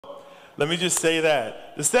Let me just say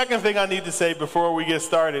that. The second thing I need to say before we get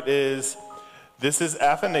started is, this is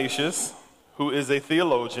Athanasius, who is a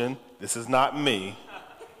theologian. This is not me.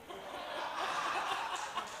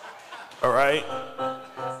 All right?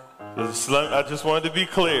 I just wanted to be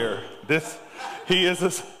clear. He is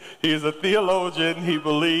a theologian.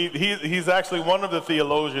 He's actually one of the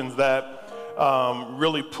theologians that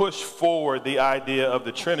really pushed forward the idea of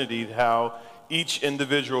the Trinity, how each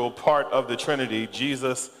individual part of the Trinity,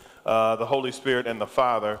 Jesus, the Holy Spirit, and the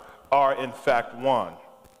Father, are in fact one.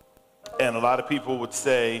 And a lot of people would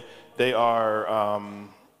say they are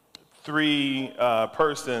three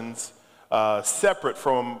persons separate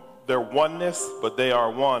from their oneness, but they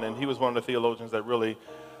are one. And he was one of the theologians that really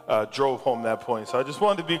drove home that point. So I just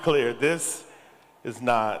wanted to be clear. This is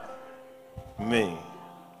not me.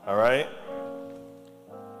 All right?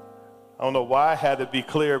 I don't know why I had to be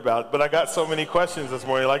clear about it, but I got so many questions this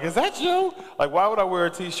morning. Like, is that you? Like, why would I wear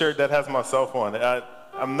a T-shirt that has myself on it?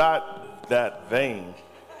 I'm not that vain.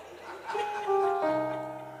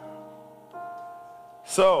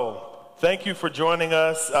 So, thank you for joining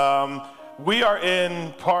us. We are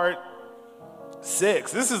in part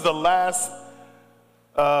 6. This is the last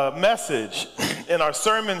message in our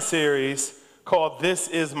sermon series called This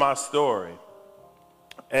Is My Story.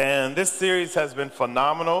 And this series has been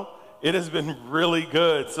phenomenal. It has been really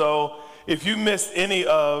good. So if you missed any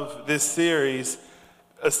of this series,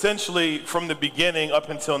 essentially from the beginning up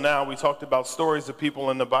until now, we talked about stories of people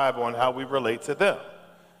in the Bible and how we relate to them.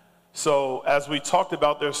 So as we talked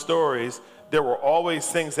about their stories, there were always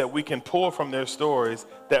things that we can pull from their stories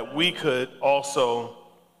that we could also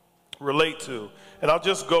relate to. And I'll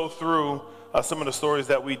just go through some of the stories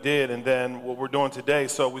that we did and then what we're doing today.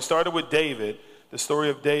 So we started with David. The story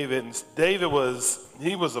of David. And David was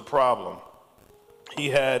a problem. He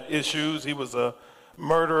had issues. He was a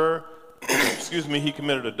murderer. Excuse me, he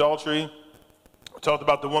committed adultery. We talked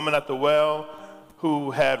about the woman at the well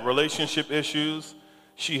who had relationship issues.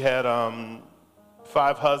 She had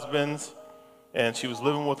 5 husbands, and she was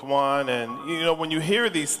living with one. And, you know, when you hear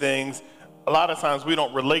these things, a lot of times we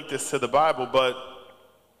don't relate this to the Bible, but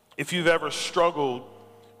if you've ever struggled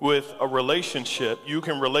with a relationship, you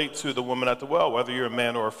can relate to the woman at the well, whether you're a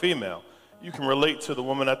man or a female. You can relate to the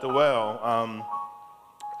woman at the well.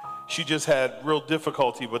 She just had real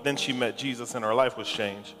difficulty, but then she met Jesus and her life was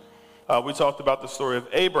changed. We talked about the story of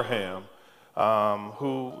Abraham,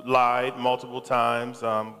 who lied multiple times.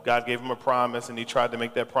 God gave him a promise, and he tried to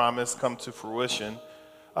make that promise come to fruition.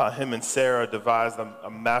 Him and Sarah devised a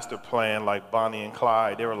master plan like Bonnie and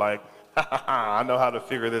Clyde. They were like, ha, ha, ha, I know how to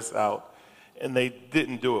figure this out. And they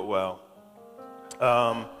didn't do it well.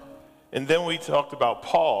 And then we talked about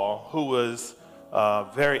Paul, who was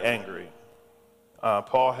very angry.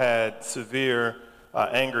 Paul had severe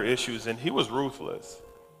anger issues, and he was ruthless.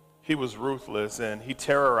 He was ruthless, and he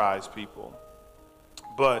terrorized people.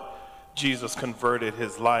 But Jesus converted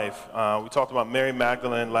his life. We talked about Mary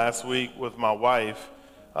Magdalene last week with my wife.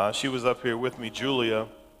 She was up here with me, Julia.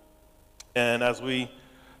 And as we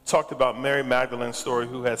talked about Mary Magdalene's story,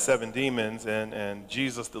 who had 7 demons, and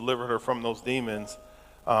Jesus delivered her from those demons.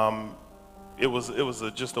 It was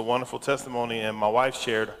just a wonderful testimony, and my wife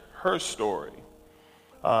shared her story.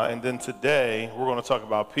 And then today, we're going to talk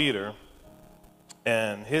about Peter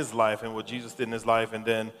and his life and what Jesus did in his life. And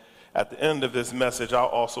then at the end of this message, I'll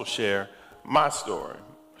also share my story.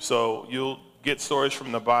 So you'll get stories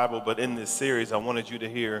from the Bible, but in this series, I wanted you to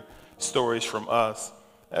hear stories from us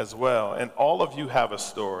as well. And all of you have a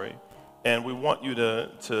story, and we want you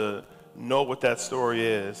to know what that story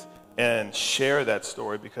is and share that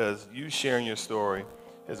story, because you sharing your story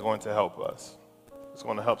is going to help us. It's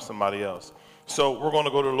going to help somebody else. So we're going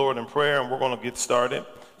to go to the Lord in prayer, and we're going to get started.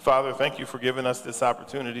 Father, thank you for giving us this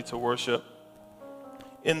opportunity to worship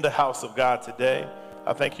in the house of God today.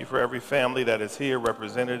 I thank you for every family that is here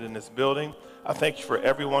represented in this building. I thank you for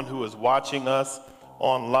everyone who is watching us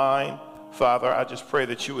online. Father, I just pray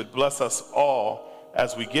that you would bless us all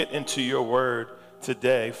as we get into your word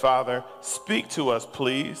today. Father, speak to us,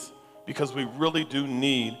 please, because we really do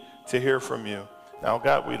need to hear from you. Now,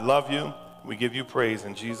 God, we love you. We give you praise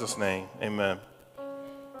in Jesus' name. Amen.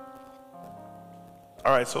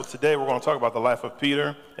 All right, so today we're going to talk about the life of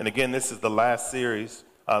Peter. And again, this is the last series,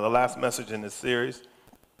 the last message in this series.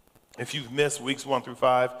 If you've missed weeks 1 through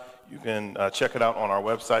 5, you can check it out on our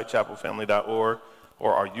website, chapelfamily.org,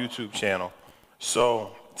 or our YouTube channel.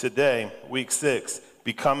 So today, week 6,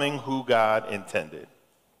 becoming who God intended.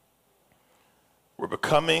 We're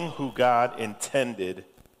becoming who God intended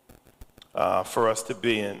for us to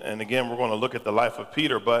be. And again, we're going to look at the life of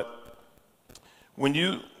Peter. But when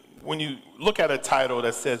you look at a title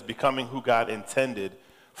that says becoming who God intended,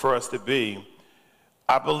 for us to be.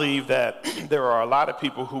 I believe that there are a lot of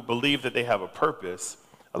people who believe that they have a purpose.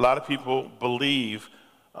 A lot of people believe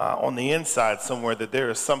on the inside somewhere that there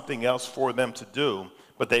is something else for them to do,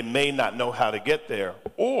 but they may not know how to get there.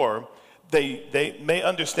 Or they may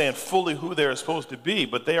understand fully who they're supposed to be,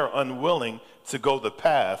 but they are unwilling to go the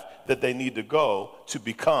path that they need to go to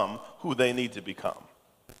become who they need to become.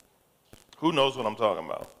 Who knows what I'm talking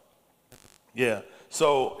about? Yeah.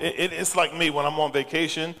 So it's like me when I'm on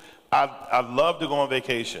vacation. I love to go on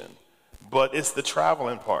vacation, but it's the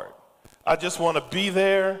traveling part. I just want to be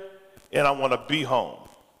there and I want to be home,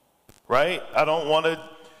 right? I don't want to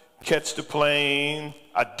catch the plane.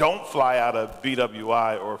 I don't fly out of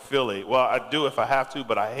BWI or Philly. Well, I do if I have to,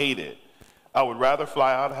 but I hate it. I would rather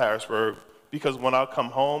fly out of Harrisburg because when I come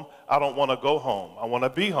home, I don't want to go home. I want to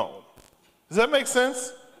be home. Does that make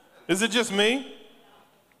sense? Is it just me?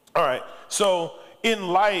 All right. So in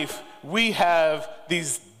life, we have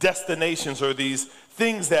these destinations or these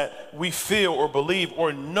things that we feel or believe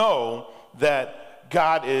or know that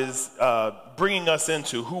God is bringing us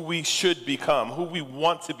into, who we should become, who we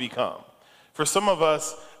want to become. For some of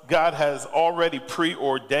us, God has already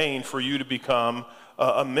preordained for you to become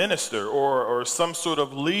a minister or some sort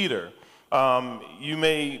of leader. You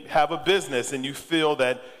may have a business and you feel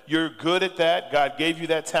that you're good at that. God gave you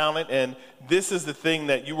that talent, and this is the thing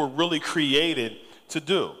that you were really created to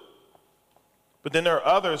do. But then there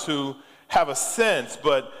are others who have a sense,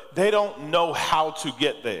 but they don't know how to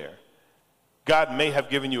get there. God may have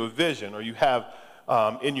given you a vision, or you have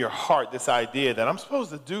in your heart this idea that I'm supposed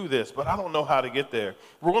to do this, but I don't know how to get there.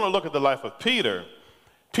 We're going to look at the life of Peter.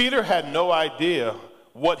 Peter had no idea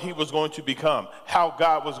what he was going to become, how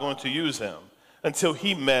God was going to use him, until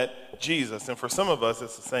he met Jesus. And for some of us,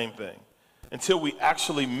 it's the same thing. Until we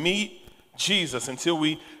actually meet Jesus, until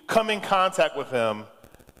we come in contact with him,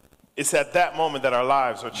 it's at that moment that our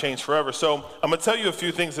lives are changed forever. So I'm going to tell you a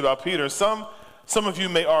few things about Peter. Some of you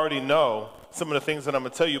may already know some of the things that I'm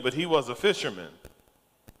going to tell you, but he was a fisherman.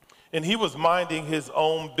 And he was minding his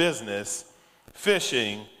own business,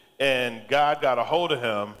 fishing, and God got a hold of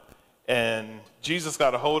him, and Jesus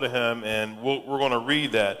got a hold of him, and we're going to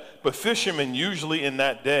read that. But fishermen usually in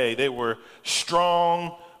that day, they were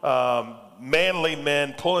strong, manly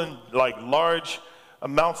men pulling like large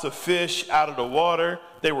amounts of fish out of the water.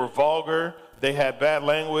 They were vulgar. They had bad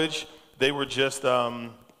language. They were just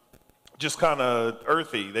kind of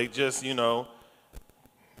earthy. They just,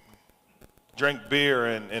 drank beer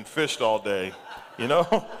and fished all day.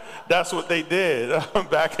 That's what they did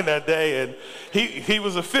back in that day. And he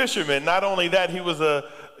was a fisherman. Not only that, he was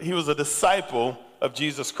a disciple of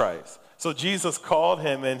Jesus Christ. So Jesus called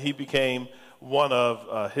him, and he became one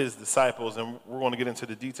of his disciples, and we're going to get into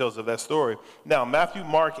the details of that story. Now, Matthew,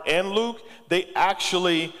 Mark, and Luke, they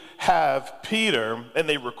actually have Peter, and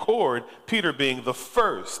they record Peter being the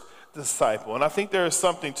first disciple. And I think there is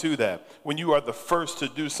something to that. When you are the first to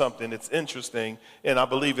do something, it's interesting, and I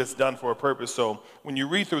believe it's done for a purpose. So when you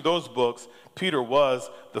read through those books, Peter was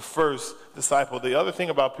the first disciple. The other thing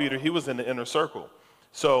about Peter, he was in the inner circle.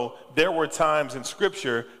 So there were times in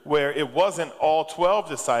Scripture where it wasn't all 12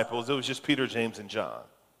 disciples, it was just Peter, James, and John.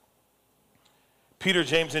 Peter,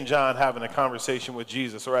 James, and John having a conversation with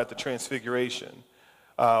Jesus, or at the Transfiguration,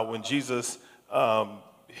 when Jesus,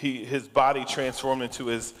 his body transformed into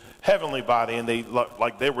his heavenly body, and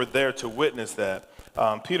they were there to witness that.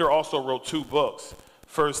 Peter also wrote 2 books,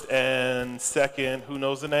 1st and 2nd. Who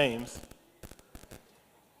knows the names?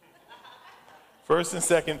 1st and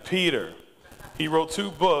 2nd Peter. He wrote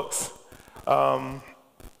 2 books of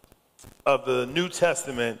the New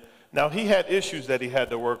Testament. Now, he had issues that he had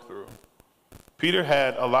to work through. Peter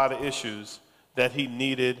had a lot of issues that he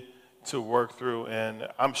needed to work through, and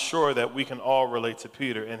I'm sure that we can all relate to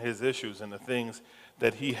Peter and his issues and the things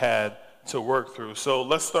that he had to work through. So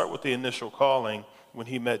let's start with the initial calling when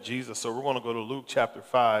he met Jesus. So we're going to go to Luke chapter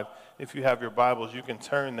 5. If you have your Bibles, you can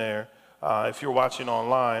turn there. If you're watching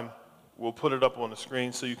online, we'll put it up on the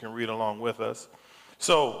screen so you can read along with us.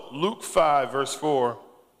 So Luke 5, verse 4,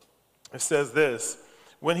 it says this: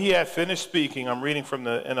 when he had finished speaking, I'm reading from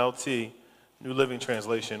the NLT, New Living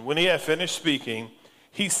Translation. When he had finished speaking,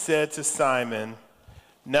 he said to Simon,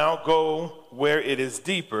 "Now go where it is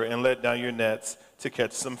deeper and let down your nets to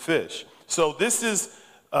catch some fish." So this is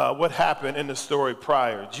what happened in the story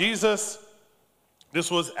prior. Jesus,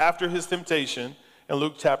 this was after his temptation in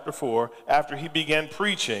Luke chapter 4, after he began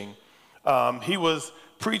preaching. He was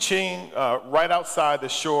preaching right outside the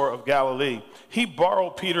shore of Galilee. He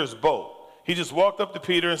borrowed Peter's boat. He just walked up to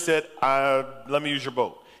Peter and said, "Let me use your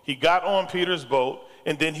boat." He got on Peter's boat,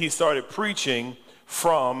 and then he started preaching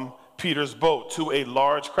from Peter's boat to a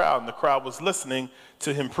large crowd, and the crowd was listening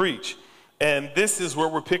to him preach. And this is where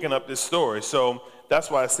we're picking up this story. So that's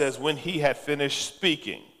why it says when he had finished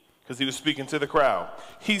speaking, because he was speaking to the crowd,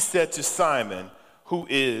 he said to Simon, who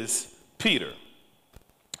is Peter,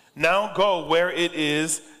 now go where it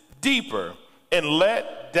is deeper and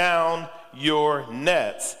let down your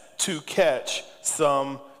nets to catch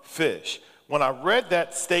some fish. When I read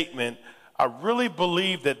that statement, I really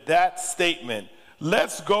believe that that statement,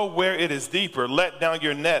 let's go where it is deeper, let down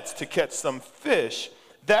your nets to catch some fish,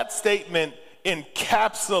 that statement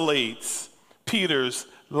encapsulates Peter's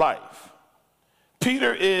life.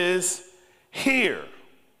 Peter is here,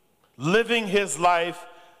 living his life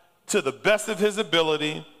to the best of his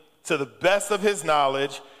ability, to the best of his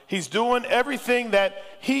knowledge. He's doing everything that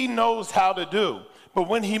he knows how to do. But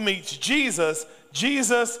when he meets Jesus,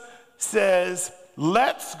 Jesus says,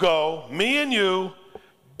 let's go, me and you,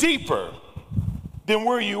 deeper than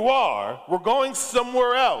where you are. We're going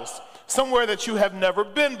somewhere else, somewhere that you have never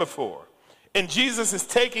been before. And Jesus is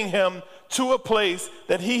taking him to a place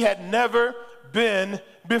that he had never been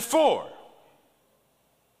before.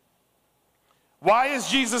 Why is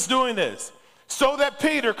Jesus doing this? So that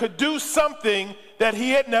Peter could do something that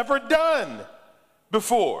he had never done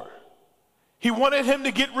before. He wanted him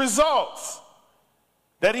to get results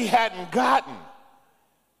that he hadn't gotten.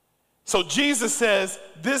 So Jesus says,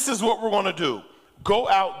 this is what we're going to do. Go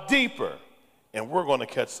out deeper, and we're going to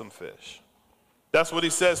catch some fish. That's what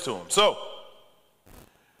he says to him. So,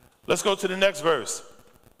 let's go to the next verse.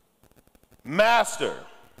 Master,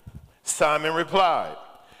 Simon replied,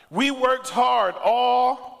 we worked hard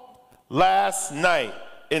all last night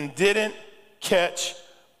and didn't catch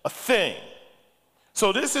a thing.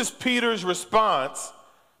 So this is Peter's response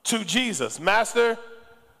to Jesus. Master,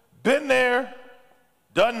 been there,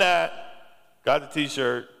 done that, got the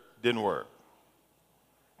t-shirt, didn't work.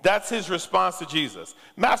 That's his response to Jesus.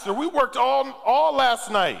 Master, we worked all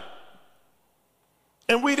last night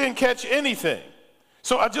and we didn't catch anything.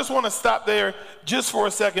 So I just want to stop there just for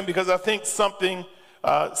a second because I think something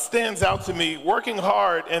stands out to me. Working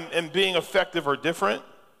hard and being effective are different.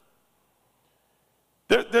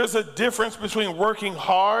 There's a difference between working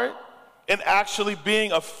hard and actually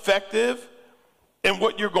being effective in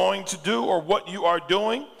what you're going to do or what you are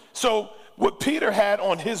doing. So what Peter had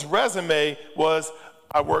on his resume was,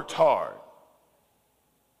 I worked hard.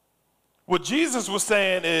 What Jesus was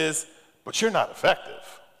saying is, but you're not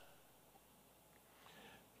effective.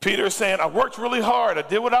 Peter is saying, I worked really hard. I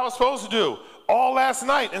did what I was supposed to do all last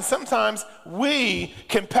night. And sometimes we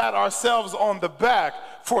can pat ourselves on the back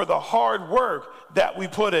for the hard work that we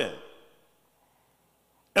put in.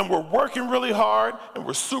 And we're working really hard and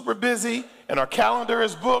we're super busy and our calendar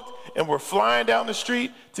is booked and we're flying down the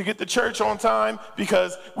street to get to church on time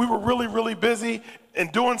because we were really, really busy and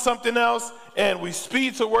doing something else, and we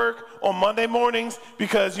speed to work on Monday mornings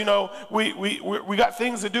because, you know, we got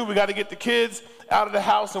things to do. We got to get the kids out of the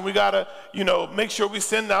house, and we got to, you know, make sure we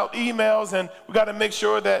send out emails, and we got to make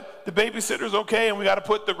sure that the babysitter's okay, and we got to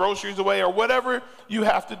put the groceries away or whatever you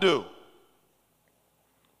have to do.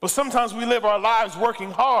 But sometimes we live our lives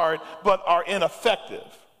working hard but are ineffective.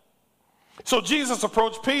 So Jesus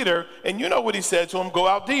approached Peter, and you know what he said to him, go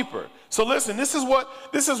out deeper. So listen, this is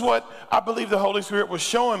what I believe the Holy Spirit was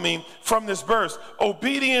showing me from this verse.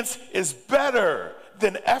 Obedience is better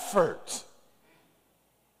than effort.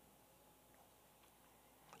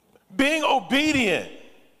 Being obedient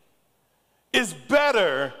is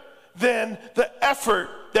better than the effort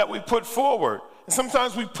that we put forward. And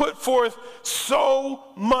sometimes we put forth so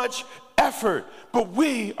much effort, but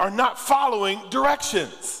we are not following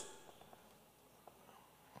directions.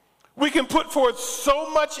 We can put forth so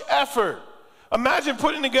much effort. Imagine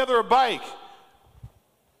putting together a bike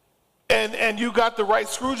and you got the right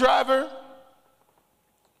screwdriver,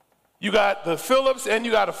 you got the Phillips, and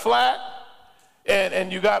you got a flat,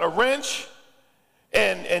 and you got a wrench,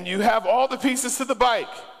 and you have all the pieces to the bike.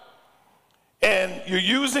 And you're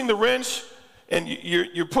using the wrench, and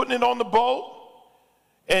you're putting it on the bolt,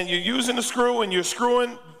 and you're using the screw, and you're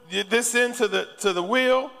screwing this into the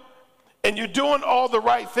wheel, and you're doing all the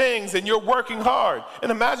right things, and you're working hard.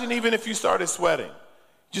 And imagine even if you started sweating.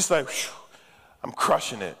 Just like, whew, I'm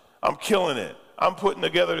crushing it. I'm killing it. I'm putting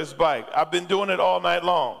together this bike. I've been doing it all night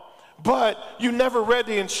long. But you never read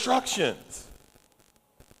the instructions.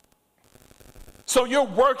 So you're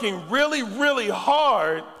working really, really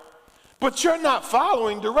hard, but you're not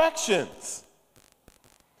following directions.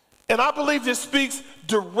 And I believe this speaks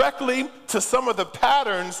directly to some of the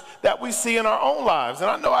patterns that we see in our own lives. And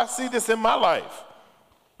I know I see this in my life.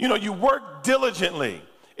 You know, you work diligently,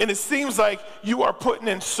 and it seems like you are putting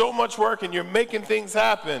in so much work and you're making things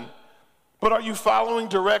happen, But are you following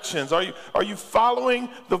directions? Are you following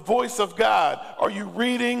the voice of God? Are you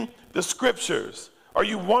reading the scriptures? Are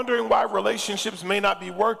you wondering why relationships may not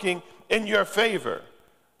be working in your favor?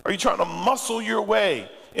 Are you trying to muscle your way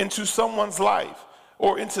into someone's life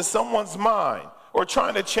or into someone's mind, or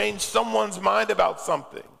trying to change someone's mind about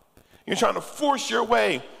something? You're trying to force your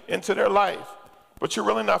way into their life, but you're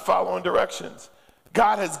really not following directions.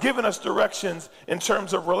 God has given us directions in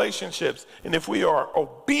terms of relationships, and if we are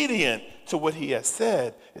obedient to what he has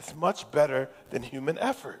said, it's much better than human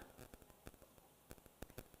effort.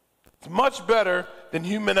 It's much better than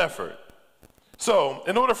human effort. So,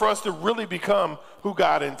 in order for us to really become who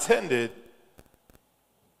God intended,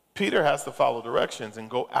 Peter has to follow directions and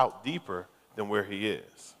go out deeper than where he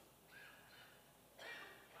is.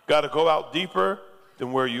 Got to go out deeper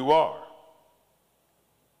than where you are.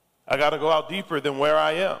 I got to go out deeper than where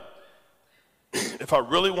I am. If I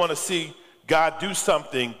really want to see God do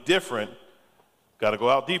something different, got to go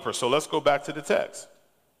out deeper. So let's go back to the text.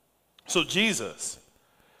 So Jesus,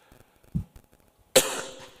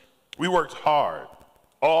 we worked hard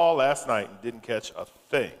all last night and didn't catch a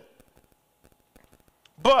thing.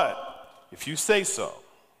 But if you say so,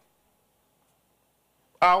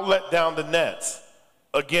 I'll let down the nets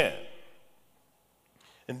again.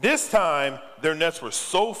 And this time, their nets were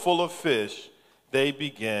so full of fish, they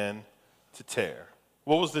began to tear.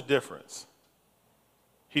 What was the difference?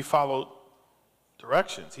 He followed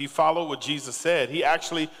directions. He followed what Jesus said. He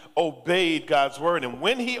actually obeyed God's word. And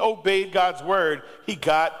when he obeyed God's word, he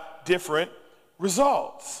got different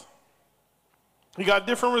results. He got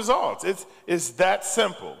different results. It's that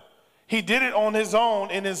simple. He did it on his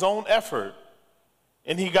own, in his own effort,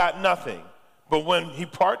 and he got nothing. But when he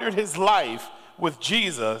partnered his life with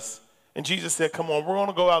Jesus, and Jesus said, come on, we're going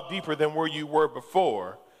to go out deeper than where you were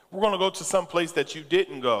before. We're going to go to some place that you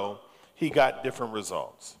didn't go. He got different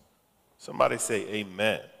results. Somebody say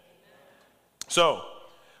amen. So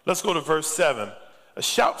let's go to verse 7. A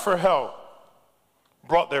shout for help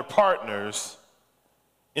brought their partners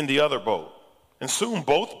in the other boat, and soon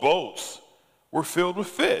both boats were filled with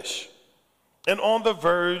fish and on the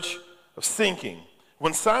verge of sinking.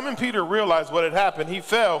 When Simon Peter realized what had happened, he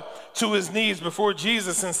fell to his knees before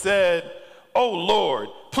Jesus and said, "Oh Lord,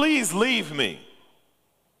 please leave me.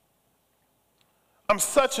 I'm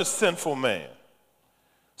such a sinful man."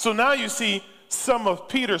 So now you see some of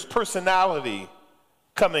Peter's personality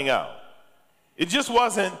coming out. It just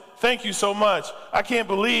wasn't, thank you so much. I can't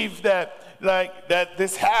believe that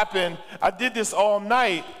this happened. I did this all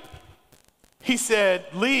night. He said,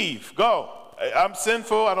 leave, go. I'm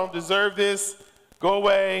sinful. I don't deserve this. Go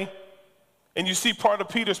away. And you see part of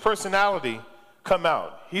Peter's personality come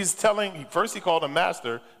out. First he called him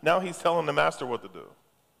master. Now he's telling the master what to do.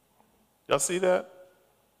 Y'all see that?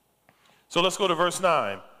 So let's go to verse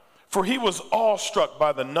 9. For he was awestruck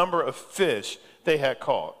by the number of fish they had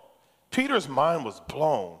caught. Peter's mind was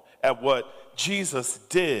blown at what Jesus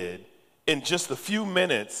did in just a few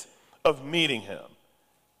minutes of meeting him.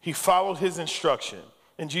 He followed his instruction,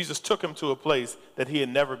 and Jesus took him to a place that he had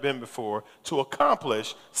never been before to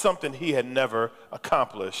accomplish something he had never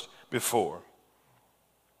accomplished before.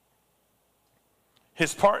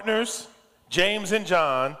 His partners, James and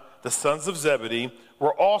John, the sons of Zebedee,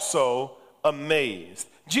 were also amazed.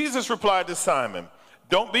 Jesus replied to Simon,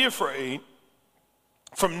 "Don't be afraid.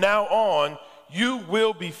 From now on, you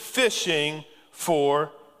will be fishing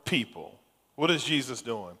for people." What is Jesus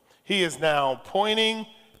doing? He is now pointing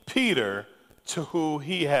Peter to who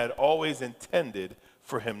he had always intended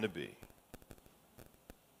for him to be.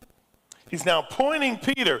 He's now pointing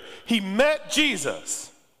Peter. He met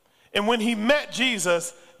Jesus. And when he met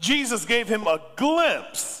Jesus, Jesus gave him a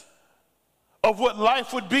glimpse of what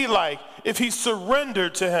life would be like if he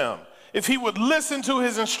surrendered to him, if he would listen to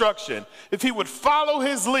his instruction, if he would follow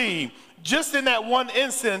his lead, just in that one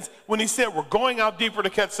instance when he said, we're going out deeper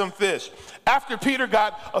to catch some fish. After Peter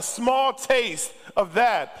got a small taste of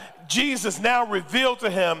that, Jesus now revealed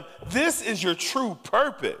to him, this is your true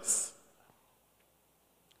purpose.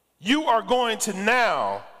 You are going to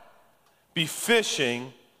now be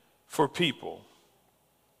fishing for people.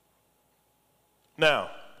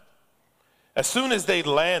 Now, as soon as they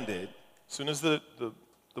landed, as soon as the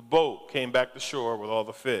boat came back to shore with all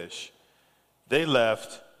the fish, they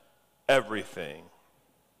left everything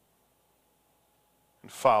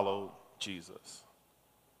and followed Jesus.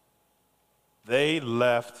 They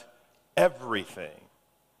left everything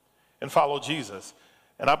and followed Jesus.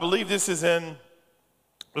 And I believe this is in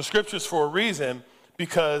the scriptures for a reason,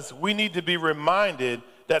 because we need to be reminded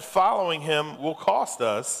that following him will cost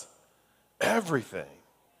us everything.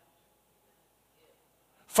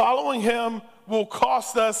 Following him will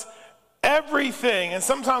cost us everything. And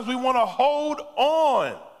sometimes we want to hold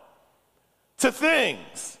on to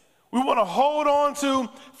things. We want to hold on to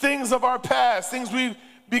things of our past, things we've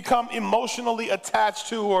become emotionally attached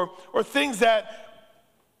to, or things that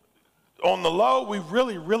on the low we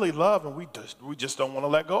really, really love, and we just don't want to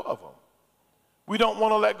let go of them. We don't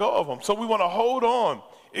want to let go of them. So we want to hold on.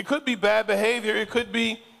 It could be bad behavior. It could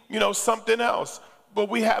be, something else. But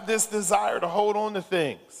we have this desire to hold on to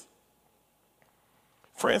things.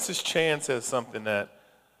 Francis Chan says something that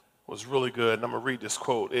was really good, and I'm going to read this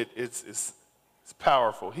quote. It's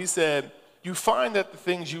powerful. He said, "You find that the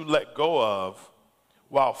things you let go of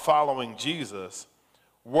while following Jesus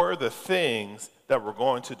were the things that were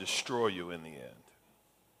going to destroy you in the end."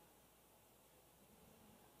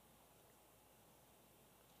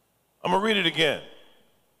 I'm going to read it again.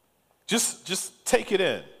 Just take it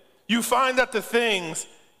in. You find that the things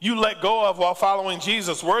you let go of while following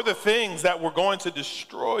Jesus were the things that were going to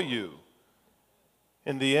destroy you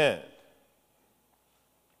in the end.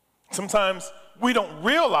 Sometimes we don't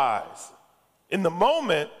realize in the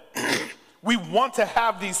moment we want to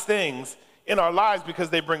have these things in our lives because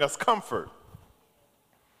they bring us comfort.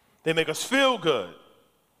 They make us feel good.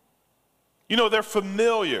 They're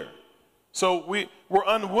familiar. So we're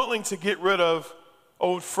unwilling to get rid of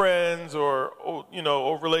old friends or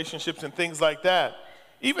old relationships and things like that.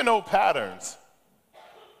 Even old patterns.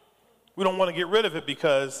 We don't want to get rid of it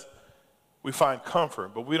because we find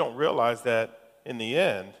comfort, but we don't realize that in the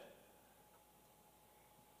end,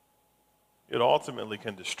 it ultimately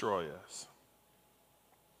can destroy us.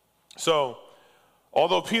 So,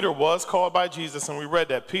 although Peter was called by Jesus, and we read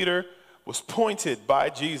that Peter was pointed by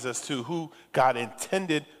Jesus to who God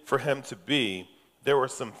intended for him to be, there were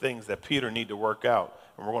some things that Peter needed to work out,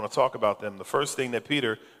 and we're going to talk about them. The first thing that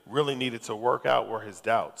Peter really needed to work out were his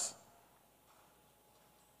doubts.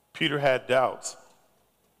 Peter had doubts.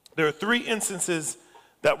 There are 3 instances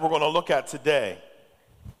that we're going to look at today.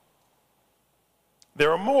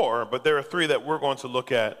 There are more, but there are 3 that we're going to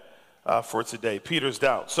look at for today. Peter's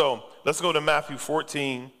doubt. So let's go to Matthew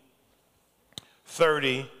 14,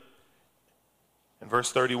 30, and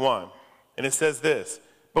verse 31. And it says this: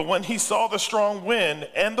 "But when he saw the strong wind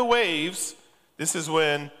and the waves," this is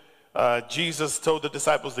when Jesus told the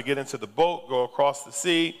disciples to get into the boat, go across the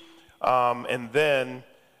sea, and then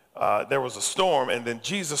there was a storm, and then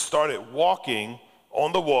Jesus started walking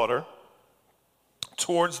on the water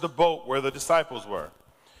towards the boat where the disciples were.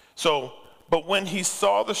 So, but when he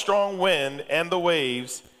saw the strong wind and the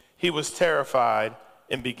waves, he was terrified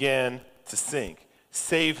and began to sink.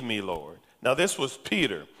 "Save me, Lord." Now this was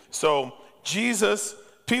Peter. So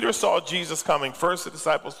Peter saw Jesus coming. First, the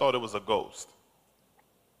disciples thought it was a ghost.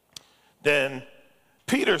 Then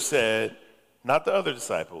Peter said, not the other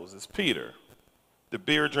disciples, it's Peter, the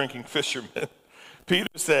beer-drinking fisherman. Peter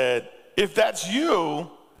said, "If that's you,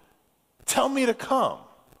 tell me to come."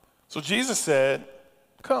 So Jesus said,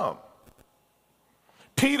 "Come."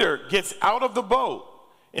 Peter gets out of the boat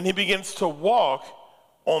and he begins to walk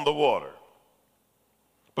on the water.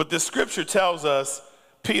 But the scripture tells us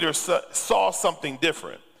Peter saw something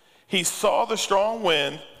different. He saw the strong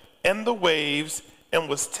wind and the waves and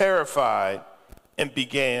was terrified and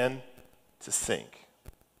began to sink.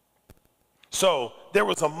 So there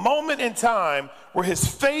was a moment in time where his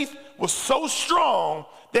faith was so strong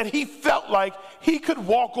that he felt like he could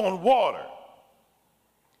walk on water.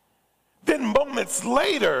 Then moments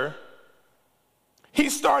later, he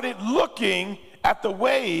started looking at the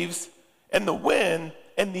waves and the wind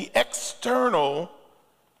and the external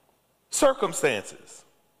circumstances,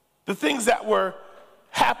 the things that were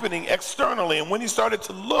happening externally. And when he started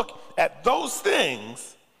to look at those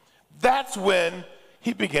things, that's when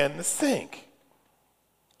he began to sink.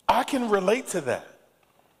 I can relate to that.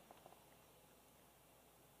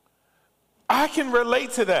 I can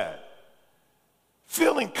relate to that.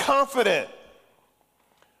 Feeling confident,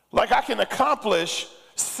 like I can accomplish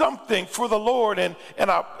something for the Lord, and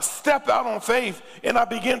I step out on faith and I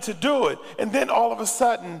begin to do it. And then all of a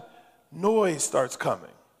sudden, noise starts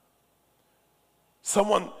coming.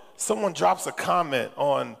 Someone drops a comment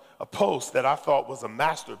on a post that I thought was a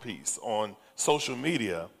masterpiece on social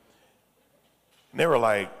media. And they were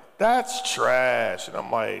like, "That's trash." And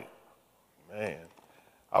I'm like, man,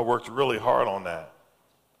 I worked really hard on that.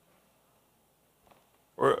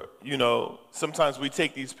 Or, sometimes we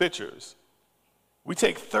take these pictures. We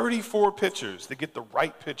take 34 pictures to get the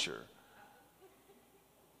right picture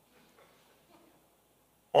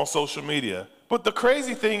on social media. But the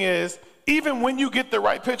crazy thing is, even when you get the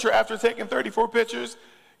right picture after taking 34 pictures,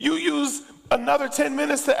 you use another 10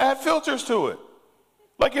 minutes to add filters to it.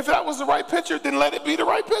 Like, if that was the right picture, then let it be the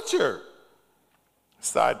right picture.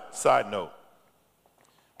 Side note.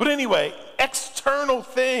 But anyway, external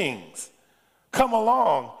things come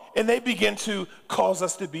along and they begin to cause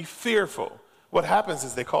us to be fearful. What happens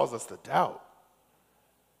is they cause us to doubt.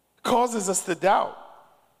 It causes us to doubt.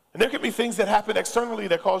 And there can be things that happen externally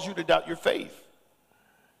that cause you to doubt your faith.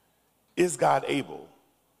 Is God able?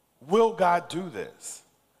 Will God do this?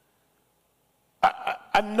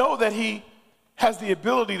 I know that he has the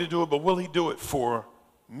ability to do it, but will he do it for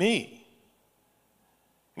me?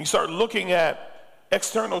 You start looking at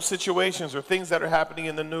external situations or things that are happening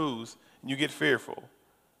in the news, and you get fearful.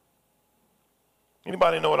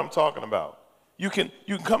 Anybody know what I'm talking about? You can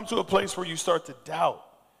come to a place where you start to doubt.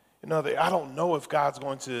 I don't know if God's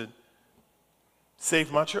going to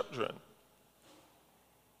save my children.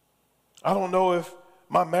 I don't know if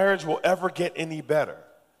my marriage will ever get any better.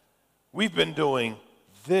 We've been doing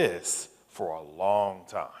this for a long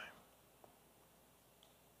time.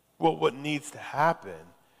 Well, what needs to happen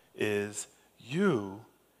is you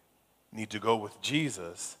need to go with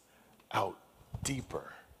Jesus out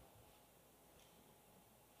deeper.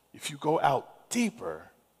 If you go out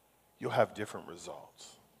deeper, you'll have different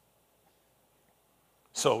results.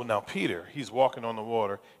 So now Peter, he's walking on the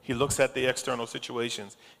water. He looks at the external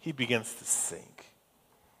situations. He begins to sink.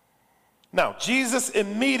 Now, Jesus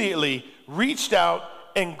immediately reached out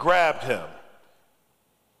and grabbed him.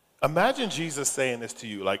 Imagine Jesus saying this to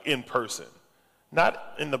you, like in person.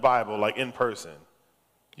 Not in the Bible, like in person.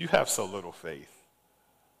 You have so little faith.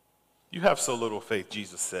 You have so little faith,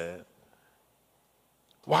 Jesus said.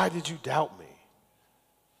 Why did you doubt me?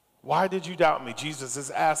 Why did you doubt me? Jesus is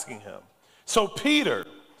asking him. So Peter,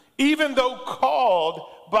 even though called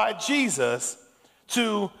by Jesus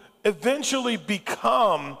to eventually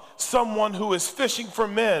become someone who is fishing for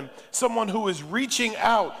men, someone who is reaching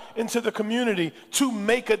out into the community to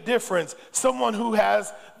make a difference, someone who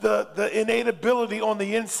has the innate ability on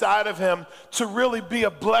the inside of him to really be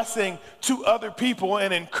a blessing to other people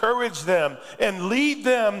and encourage them and lead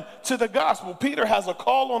them to the gospel. Peter has a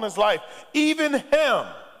call on his life. Even him,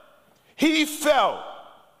 he felt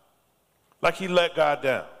like he let God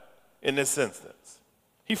down in this instance.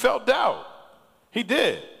 He felt doubt. He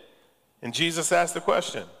did. And Jesus asked the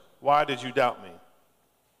question, why did you doubt me?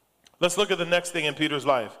 Let's look at the next thing in Peter's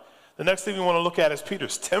life. The next thing we want to look at is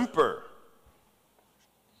Peter's temper.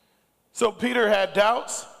 So Peter had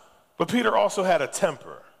doubts, but Peter also had a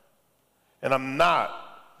temper. And I'm not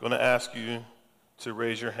going to ask you to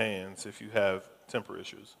raise your hands if you have temper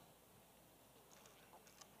issues,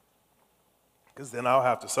 because then I'll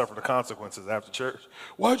have to suffer the consequences after church.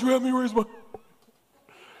 Why'd you have me raise my...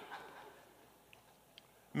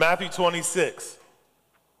 Matthew 26.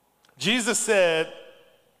 Jesus said,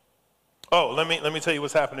 let me tell you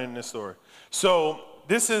what's happening in this story. So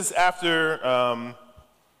this is after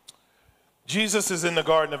Jesus is in the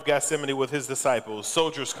Garden of Gethsemane with his disciples.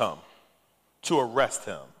 Soldiers come to arrest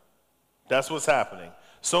him. That's what's happening.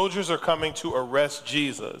 Soldiers are coming to arrest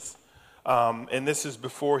Jesus. And this is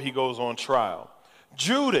before he goes on trial.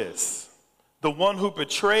 Judas, the one who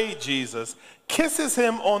betrayed Jesus, kisses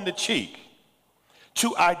him on the cheek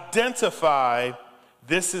to identify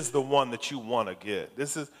this is the one that you want to get.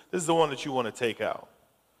 This is the one that you want to take out.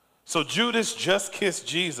 So Judas just kissed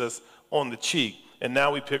Jesus on the cheek, and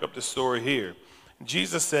now we pick up the story here.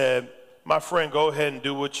 Jesus said, my friend, go ahead and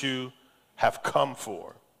do what you have come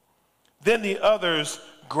for. Then the others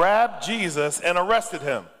grabbed Jesus and arrested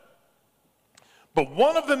him. But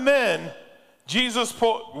one of the men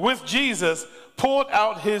with Jesus pulled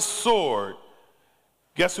out his sword.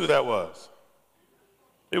 Guess who that was?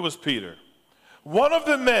 It was Peter. One of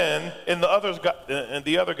the men, and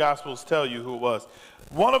the other gospels tell you who it was.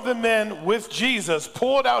 One of the men with Jesus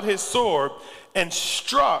pulled out his sword and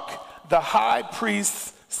struck the high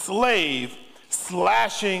priest's slave,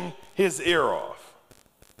 slashing his ear off.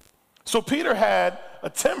 So Peter had a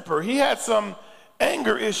temper. He had some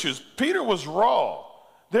anger issues. Peter was raw.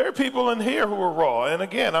 There are people in here who are raw. And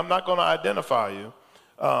again, I'm not going to identify you.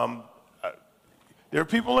 There are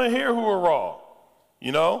people in here who are raw.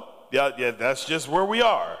 Yeah, that's just where we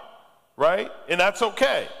are, right? And that's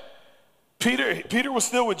okay. Peter was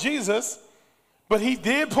still with Jesus, but he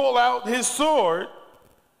did pull out his sword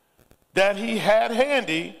that he had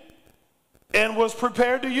handy and was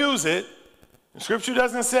prepared to use it. And Scripture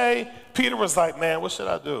doesn't say Peter was like, man, what should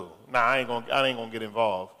I do? Nah, I ain't gonna get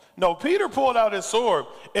involved. No, Peter pulled out his sword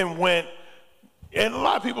and went, and a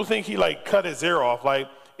lot of people think he cut his ear off.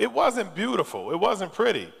 It wasn't beautiful. It wasn't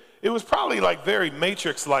pretty. It was probably very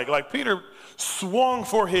Matrix-like. Like Peter swung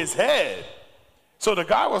for his head. So the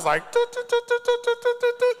guy was like,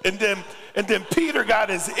 and then Peter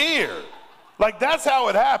got his ear. That's how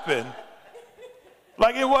it happened.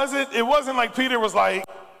 Like it wasn't like Peter was like,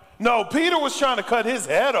 no, Peter was trying to cut his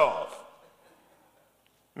head off.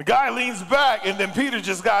 The guy leans back, and then Peter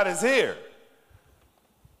just got his hair.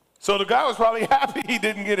 So the guy was probably happy he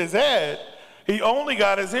didn't get his head. He only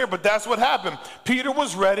got his hair, but that's what happened. Peter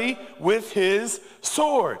was ready with his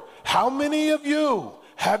sword. How many of you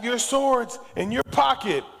have your swords in your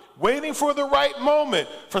pocket, waiting for the right moment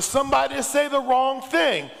for somebody to say the wrong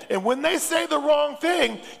thing? And when they say the wrong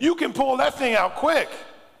thing, you can pull that thing out quick.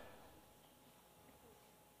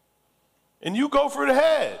 And you go for the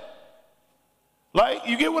head. Like,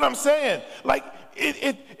 you get what I'm saying? Like,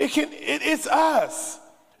 it's us.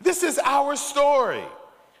 This is our story.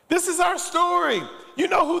 This is our story. You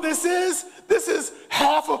know who this is? This is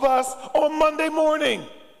half of us on Monday morning.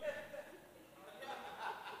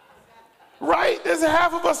 Right? There's a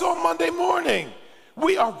half of us on Monday morning.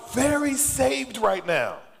 We are very saved right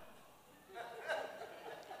now.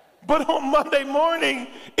 But on Monday morning,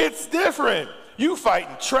 it's different. You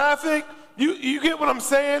fighting traffic. You get what I'm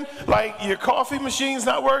saying? Like your coffee machine's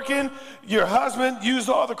not working. Your husband used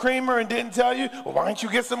all the creamer and didn't tell you. Well, why don't you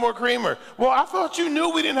get some more creamer? Well, I thought you knew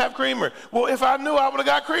we didn't have creamer. Well, if I knew, I would have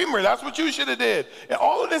got creamer. That's what you should have did. And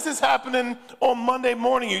all of this is happening on Monday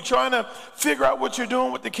morning. You're trying to figure out what you're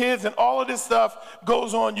doing with the kids, and all of this stuff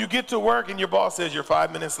goes on. You get to work, and your boss says you're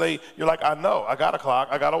 5 minutes late. You're like, I know. I got a clock.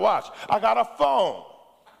 I got a watch. I got a phone.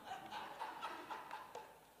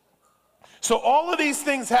 So all of these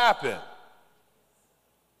things happen.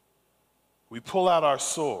 We pull out our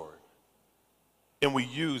sword and we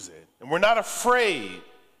use it. And we're not afraid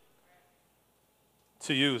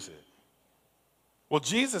to use it. Well,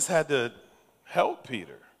 Jesus had to help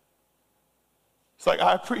Peter. It's like,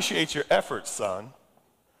 I appreciate your efforts, son,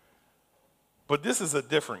 but this is a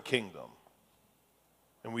different kingdom.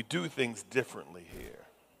 And we do things differently here.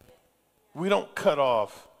 We don't cut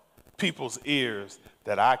off people's ears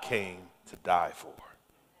that I came to die for.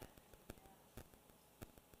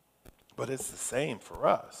 But it's the same for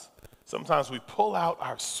us. Sometimes we pull out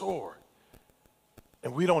our sword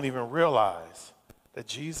and we don't even realize that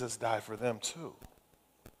Jesus died for them too.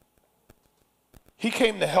 He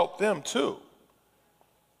came to help them too.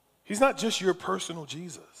 He's not just your personal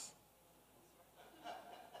Jesus.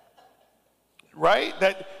 Right?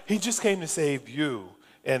 That he just came to save you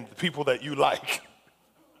and the people that you like.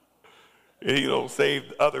 And he don't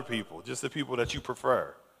save other people, just the people that you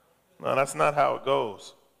prefer. No, that's not how it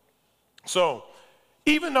goes. So,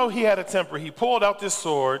 even though he had a temper, he pulled out this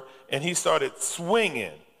sword and he started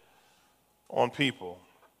swinging on people.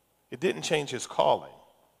 It didn't change his calling.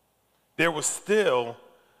 There was still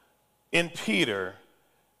in Peter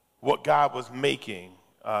what God was making,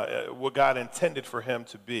 what God intended for him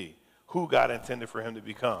to be, who God intended for him to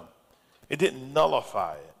become. It didn't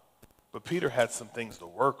nullify it, but Peter had some things to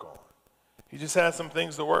work on. He just had some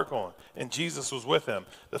things to work on, and Jesus was with him.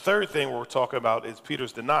 The third thing we're talking about is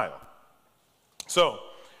Peter's denial. So,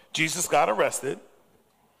 Jesus got arrested.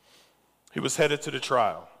 He was headed to the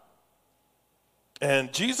trial.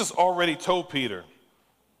 And Jesus already told Peter,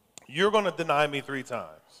 you're going to deny me 3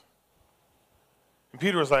 times. And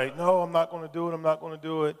Peter was like, no, I'm not going to do it. I'm not going to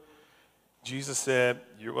do it. Jesus said,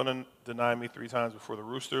 you're going to deny me 3 times before the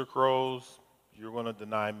rooster crows. You're going to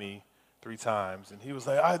deny me 3 times. And he was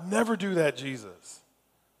like, I'd never do that, Jesus.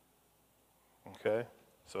 Okay?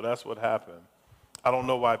 So that's what happened. I don't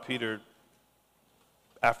know why Peter,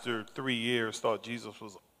 after 3 years, thought Jesus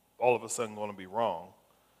was all of a sudden going to be wrong.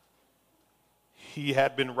 He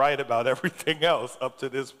had been right about everything else up to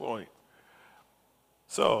this point.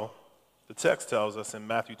 So, the text tells us in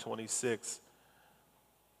Matthew 26,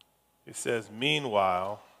 it says,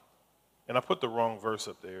 meanwhile, and I put the wrong verse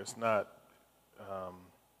up there. It's not,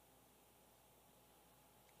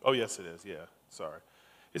 oh, yes, it is. Yeah, sorry.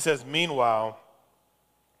 It says, meanwhile,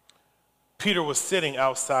 Peter was sitting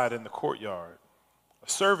outside in the courtyard. A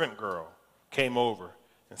servant girl came over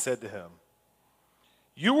and said to him,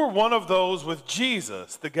 you were one of those with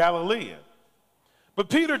Jesus, the Galilean. But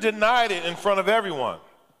Peter denied it in front of everyone.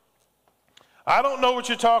 I don't know what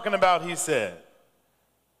you're talking about, he said.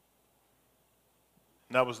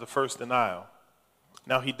 And that was the first denial.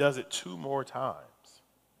 Now he does it 2 more times.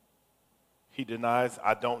 He denies,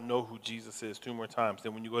 I don't know who Jesus is 2 more times.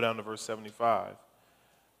 Then when you go down to verse 75,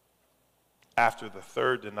 after the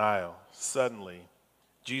 3rd denial, suddenly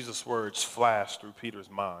Jesus' words flashed through Peter's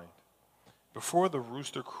mind. Before the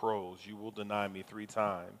rooster crows, you will deny me 3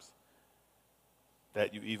 times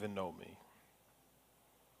that you even know me.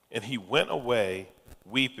 And he went away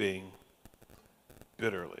weeping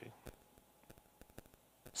bitterly.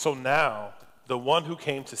 So now, the one who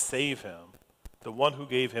came to save him, the one who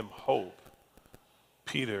gave him hope,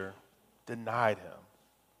 Peter denied him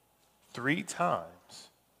 3 times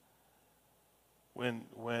when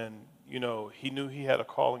he knew he had a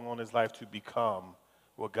calling on his life to become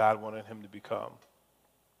what God wanted him to become,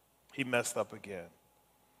 he messed up again.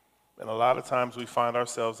 And a lot of times we find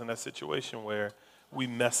ourselves in that situation where we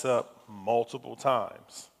mess up multiple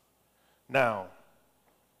times. Now,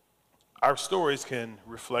 our stories can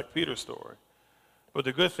reflect Peter's story. But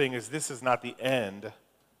the good thing is this is not the end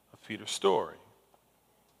of Peter's story.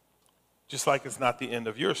 Just like it's not the end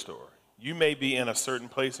of your story. You may be in a certain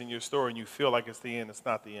place in your story and you feel like it's the end. It's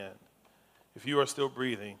not the end. If you are still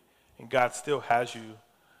breathing and God still has you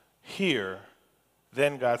here,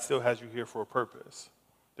 then God still has you here for a purpose.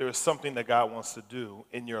 There is something that God wants to do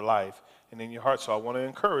in your life and in your heart. So I want to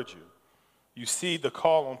encourage you. You see the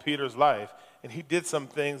call on Peter's life, and he did some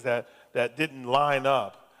things that didn't line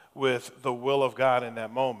up with the will of God in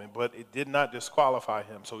that moment, but it did not disqualify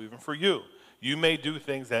him. So even for you, you may do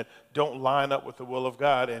things that don't line up with the will of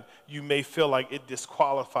God, and you may feel like it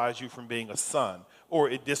disqualifies you from being a son, or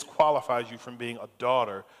it disqualifies you from being a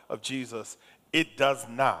daughter of Jesus. It does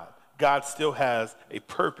not. God still has a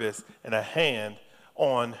purpose and a hand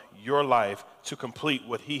on your life to complete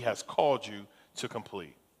what he has called you to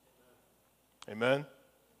complete. Amen?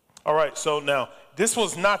 All right, so now, this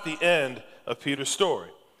was not the end of Peter's story.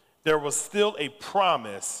 There was still a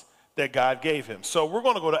promise that God gave him. So we're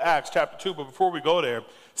going to go to Acts chapter 2, but before we go there,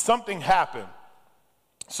 something happened.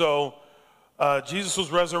 So Jesus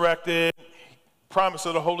was resurrected, promise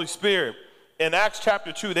of the Holy Spirit. In Acts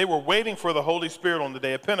chapter 2, they were waiting for the Holy Spirit on the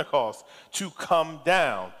day of Pentecost to come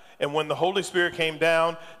down. And when the Holy Spirit came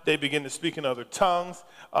down, they began to speak in other tongues.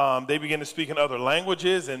 They began to speak in other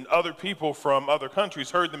languages, and other people from other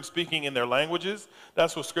countries heard them speaking in their languages.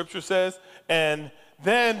 That's what Scripture says. And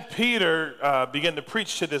then Peter began to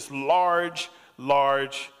preach to this large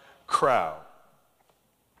crowd.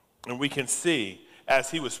 And we can see,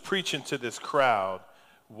 as he was preaching to this crowd,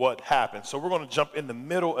 what happened. So we're going to jump in the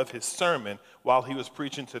middle of his sermon while he was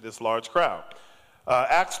preaching to this large crowd.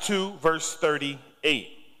 Acts 2, verse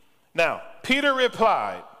 38. Now, Peter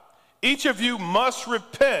replied, "Each of you must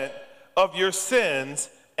repent of your sins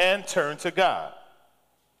and turn to God."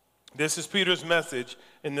 This is Peter's message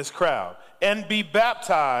in this crowd. "And be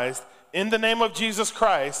baptized in the name of Jesus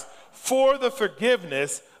Christ for the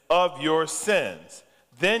forgiveness of your sins.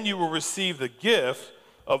 Then you will receive the gift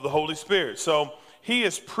of the Holy Spirit." So he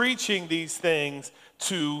is preaching these things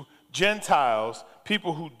to Gentiles,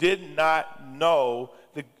 people who did not know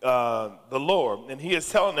the Lord, and he is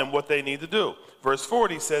telling them what they need to do. Verse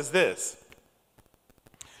 40 says this: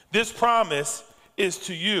 "This promise is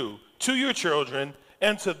to you, to your children,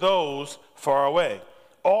 and to those far away,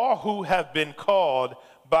 all who have been called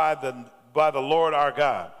by the Lord our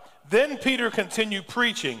God." Then Peter continued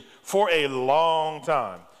preaching for a long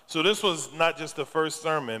time. So this was not just the first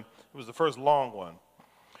sermon, it was the first long one.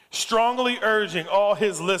 Strongly urging all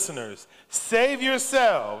his listeners, "Save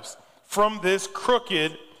yourselves from this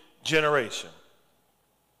crooked generation."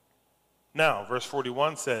 Now, verse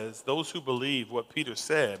 41 says, those who believed what Peter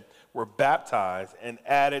said were baptized and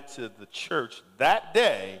added to the church that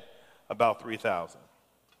day about 3,000.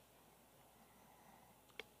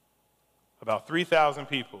 About 3,000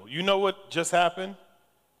 people. You know what just happened?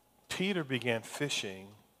 Peter began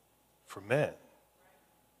fishing for men.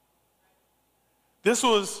 This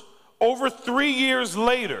was over 3 years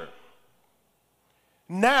later.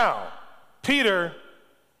 Now, Peter,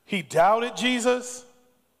 he doubted Jesus.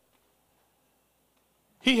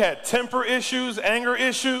 He had temper issues, anger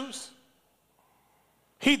issues.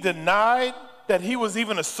 He denied that he was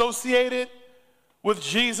even associated with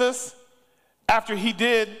Jesus after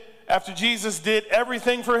Jesus did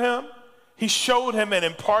everything for him. He showed him and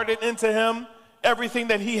imparted into him everything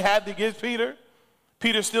that he had to give Peter.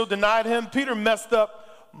 Peter still denied him. Peter messed up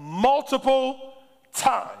multiple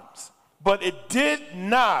times, but it did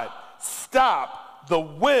not stop the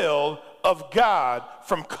will of God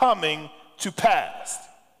from coming to pass.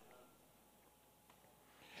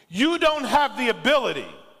 You don't have the ability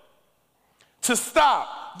to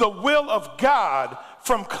stop the will of God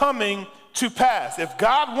from coming to pass. If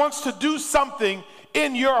God wants to do something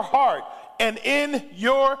in your heart and in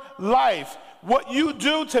your life, what you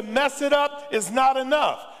do to mess it up is not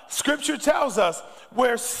enough. Scripture tells us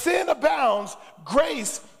where sin abounds,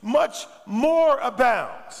 grace much more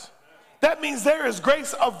abounds. That means there is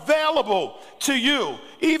grace available to you,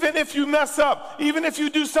 even if you mess up, even if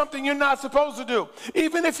you do something you're not supposed to do,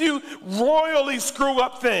 even if you royally screw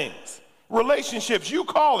up things, relationships, you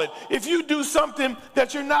call it. If you do something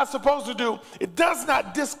that you're not supposed to do, it does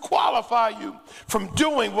not disqualify you from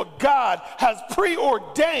doing what God has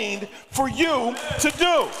preordained for you to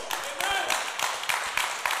do.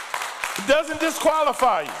 It doesn't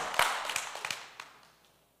disqualify you.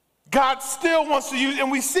 God still wants to use,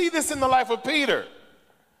 and we see this in the life of Peter.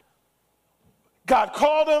 God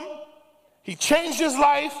called him. He changed his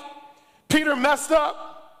life. Peter messed up.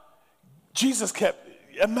 Jesus kept,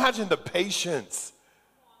 imagine the patience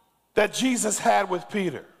that Jesus had with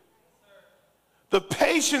Peter. The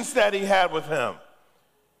patience that he had with him.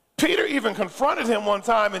 Peter even confronted him one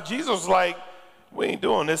time, and Jesus was like, we ain't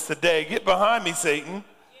doing this today. Get behind me, Satan.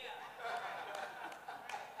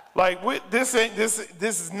 Like, this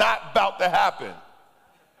is not about to happen.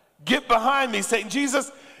 Get behind me, Satan.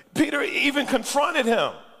 Peter even confronted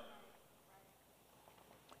him.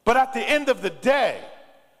 But at the end of the day,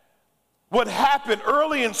 what happened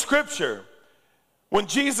early in Scripture, when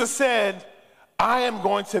Jesus said, I am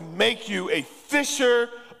going to make you a fisher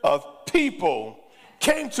of people,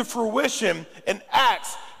 came to fruition in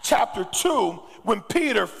Acts chapter 2, when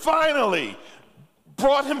Peter finally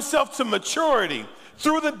brought himself to maturity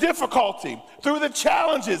through the difficulty, through the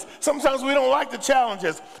challenges. Sometimes we don't like the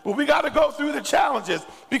challenges, but we got to go through the challenges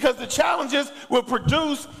because the challenges will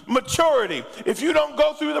produce maturity. If you don't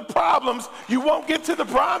go through the problems, you won't get to the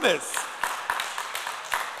promise.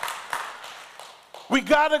 We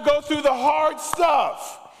got to go through the hard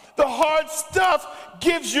stuff. The hard stuff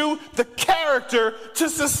gives you the character to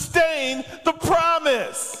sustain the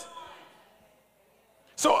promise.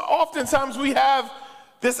 So oftentimes we have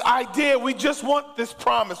this idea, we just want this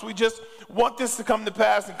promise. We just want this to come to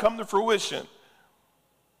pass and come to fruition.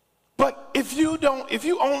 But if you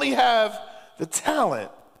only have the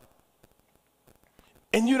talent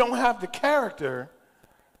and you don't have the character,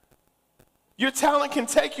 your talent can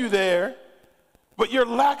take you there, but your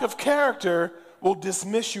lack of character will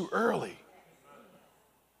dismiss you early.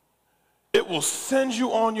 It will send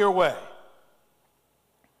you on your way.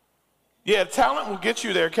 Yeah, talent will get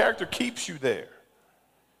you there. Character keeps you there.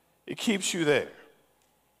 It keeps you there.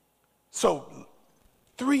 So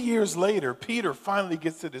 3 years later, Peter finally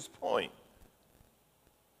gets to this point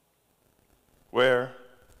where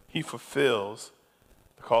he fulfills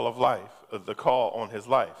the call of life, the call on his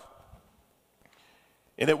life.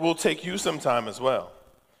 And it will take you some time as well.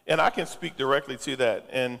 And I can speak directly to that.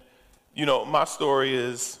 And, you know, my story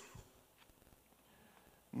is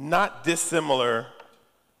not dissimilar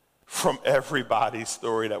from everybody's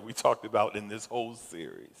story that we talked about in this whole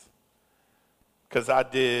series. Because I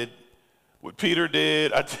did what Peter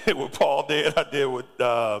did, I did what Paul did, I did what,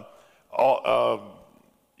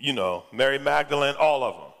 Mary Magdalene, all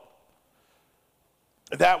of them.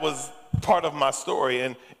 That was part of my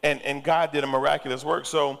story, and God did a miraculous work.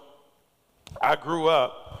 So I grew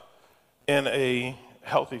up in a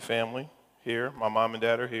healthy family here. My mom and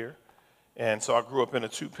dad are here. And so I grew up in a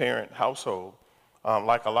two-parent household.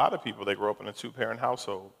 Like a lot of people, they grow up in a two-parent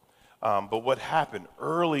household. But what happened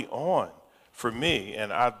early on for me,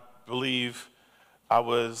 and I believe I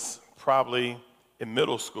was probably in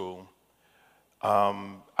middle school,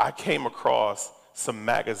 I came across some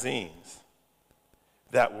magazines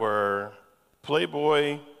that were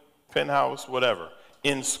Playboy, Penthouse, whatever,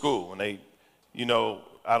 in school. And they,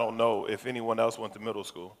 I don't know if anyone else went to middle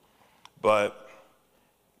school, but,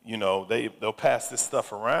 they'll pass this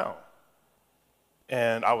stuff around.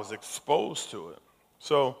 And I was exposed to it.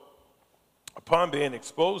 So upon being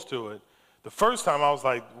exposed to it, the first time I was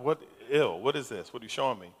like, what is this? What are you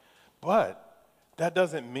showing me? But that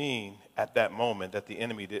doesn't mean at that moment that the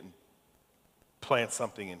enemy didn't plant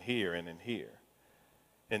something in here and in here.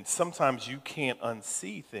 And sometimes you can't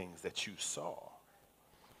unsee things that you saw.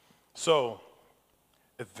 So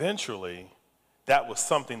eventually, that was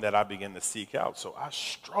something that I began to seek out. So I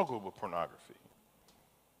struggled with pornography.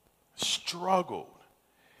 Struggled.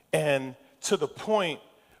 And to the point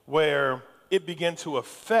where it began to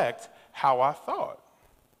affect how I thought.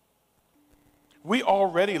 We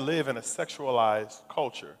already live in a sexualized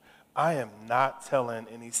culture. I am not telling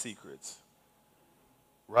any secrets,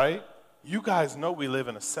 right? You guys know we live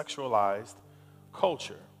in a sexualized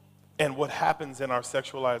culture. And what happens in our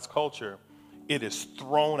sexualized culture, it is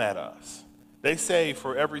thrown at us. They say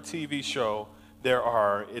for every TV show, there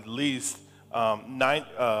are at least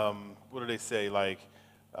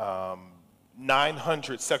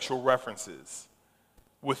 900 sexual references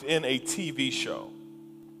within a TV show.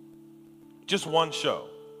 Just one show.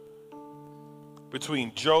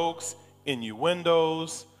 Between jokes,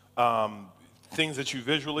 innuendos, things that you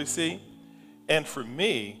visually see. And for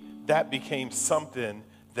me, that became something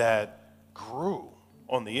that grew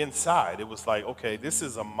on the inside. It was like, okay, this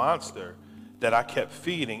is a monster that I kept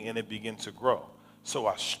feeding, and it began to grow. So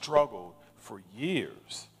I struggled for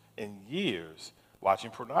years and years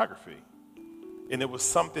watching pornography. And it was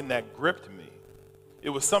something that gripped me. It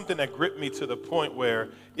was something that gripped me to the point where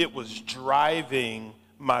it was driving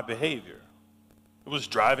my behavior. It was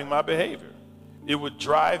driving my behavior. It would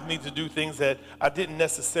drive me to do things that I didn't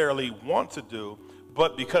necessarily want to do,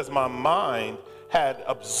 but because my mind had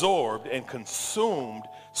absorbed and consumed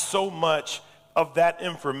so much of that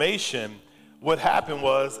information, what happened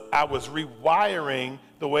was I was rewiring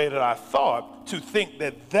the way that I thought to think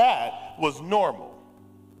that that was normal,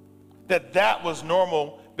 that was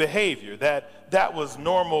normal behavior, that was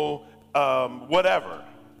normal, whatever,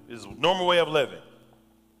 is a normal way of living.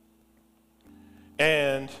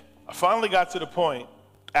 And I finally got to the point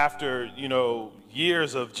after,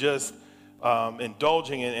 years of just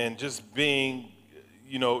indulging and just being,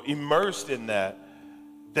 immersed in that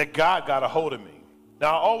God got a hold of me.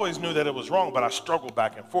 Now, I always knew that it was wrong, but I struggled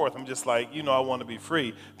back and forth. I'm just like, I want to be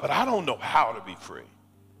free, but I don't know how to be free.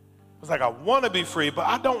 It's like, I want to be free, but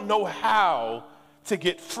I don't know how to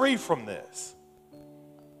get free from this.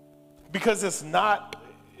 Because it's not,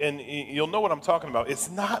 and you'll know what I'm talking about, it's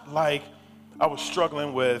not like I was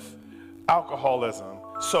struggling with alcoholism.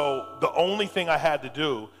 So the only thing I had to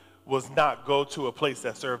do was not go to a place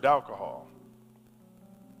that served alcohol,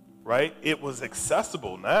 right? It was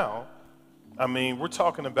accessible now. I mean, we're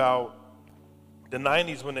talking about the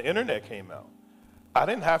 90s when the internet came out. I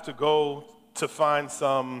didn't have to go to find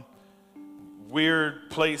some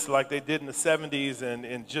weird place like they did in the 70s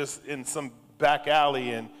and just in some back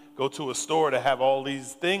alley and go to a store to have all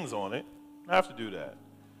these things on it. I have to do that.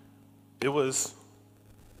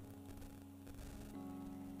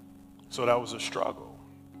 So that was a struggle.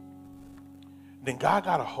 Then God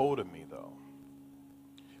got a hold of me, though.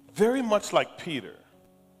 Very much like Peter.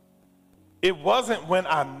 It wasn't when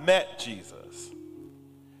I met Jesus.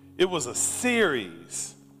 It was a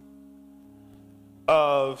series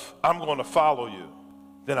of, I'm going to follow you.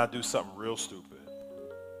 Then I do something real stupid.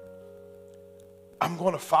 I'm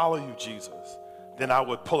going to follow you, Jesus. Then I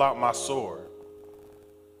would pull out my sword.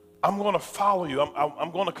 I'm going to follow you.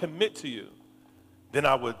 I'm going to commit to you. Then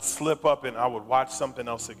I would slip up and I would watch something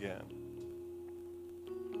else again.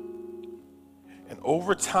 And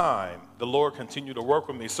over time, the Lord continued to work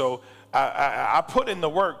with me. So I put in the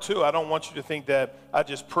work too. I don't want you to think that I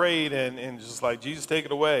just prayed and just like, Jesus, take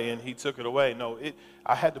it away, and he took it away. No,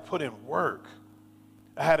 I had to put in work.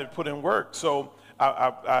 I had to put in work. So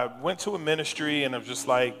I went to a ministry and I was just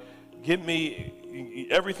like, give me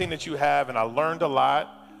everything that you have. And I learned a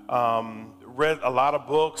lot, read a lot of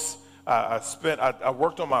books. I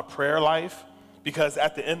worked on my prayer life, because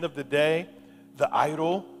at the end of the day, the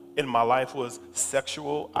idol in my life was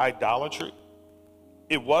sexual idolatry.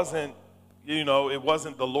 It wasn't, it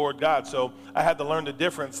wasn't the Lord God. So I had to learn the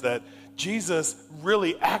difference that Jesus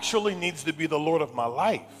really actually needs to be the Lord of my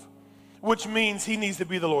life, which means he needs to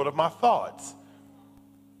be the Lord of my thoughts.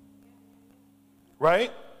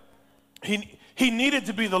 Right? He needed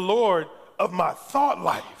to be the Lord of my thought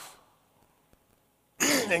life.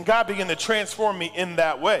 And God began to transform me in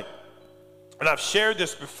that way. And I've shared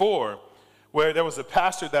this before, where there was a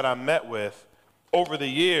pastor that I met with over the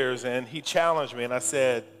years, and he challenged me, and I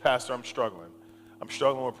said, Pastor, I'm struggling. I'm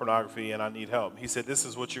struggling with pornography, and I need help. He said, this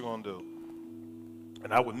is what you're going to do.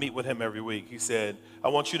 And I would meet with him every week. He said, I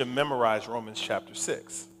want you to memorize Romans chapter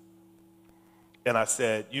 6. And I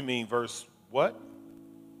said, you mean verse what?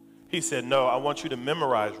 He said, no, I want you to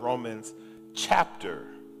memorize Romans chapter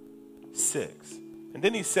 6. And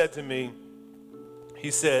then he said to me,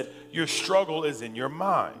 he said, your struggle is in your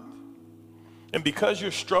mind. And because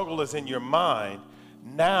your struggle is in your mind,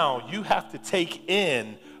 now you have to take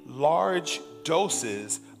in large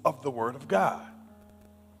doses of the Word of God.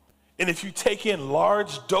 And if you take in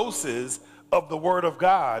large doses of the Word of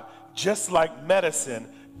God, just like medicine,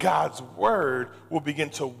 God's Word will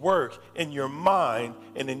begin to work in your mind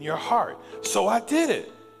and in your heart. So I did it.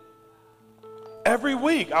 Every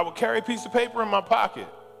week, I would carry a piece of paper in my pocket.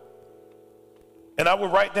 And I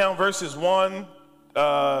would write down verses 1.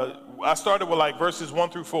 I started with like verses 1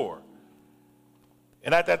 through 4.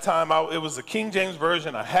 And at that time, it was the King James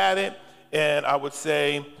Version. I had it. And I would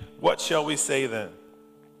say, what shall we say then?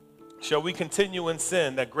 Shall we continue in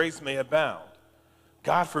sin that grace may abound?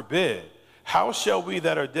 God forbid. How shall we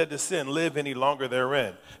that are dead to sin live any longer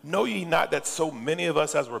therein? Know ye not that so many of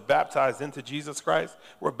us as were baptized into Jesus Christ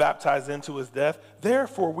were baptized into his death?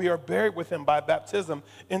 Therefore we are buried with him by baptism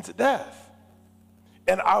into death.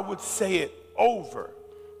 And I would say it over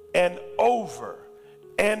and over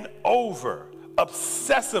and over,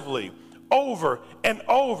 obsessively, over and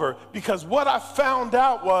over, because what I found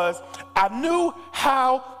out was I knew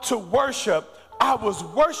how to worship. I was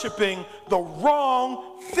worshiping the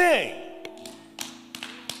wrong thing.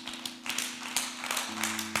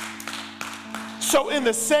 So in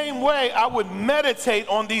the same way, I would meditate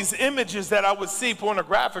on these images that I would see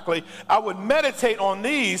pornographically. I would meditate on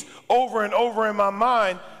these over and over in my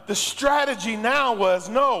mind. The strategy now was,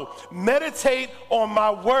 no, meditate on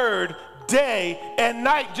my word day and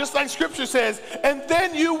night, just like scripture says, and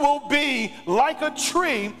then you will be like a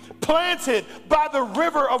tree planted by the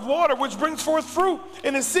river of water, which brings forth fruit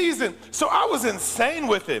in its season. So I was insane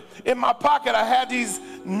with it. In my pocket, I had these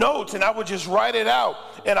notes, and I would just write it out,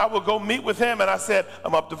 and I would go meet with him, and I said,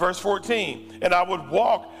 I'm up to verse 14, and I would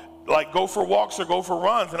walk, like go for walks or go for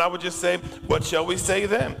runs, and I would just say, what shall we say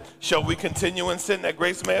then? Shall we continue in sin that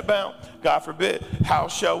grace may abound? God forbid. How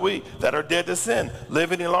shall we that are dead to sin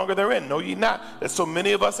live any longer therein? Know ye not that so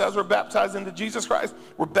many of us as were baptized into Jesus Christ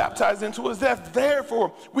were baptized into his death?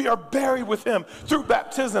 Therefore we are buried with him through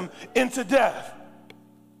baptism into death.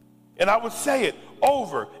 And I would say it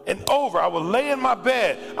over and over. I would lay in my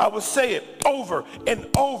bed. I would say it over and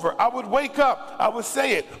over. I would wake up. I would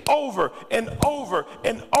say it over and over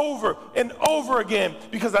and over and over again,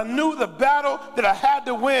 because I knew the battle that I had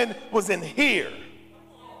to win was in here.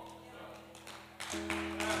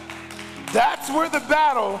 That's where the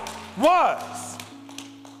battle was.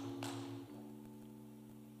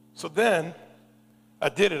 So then I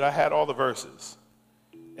did it. I had all the verses.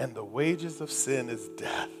 And the wages of sin is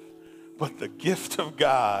death, but the gift of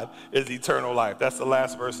God is eternal life. That's the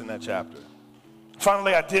last verse in that chapter.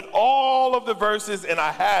 Finally, I did all of the verses and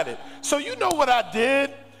I had it. So you know what I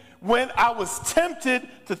did when I was tempted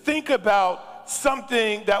to think about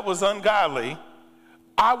something that was ungodly?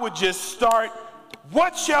 I would just start,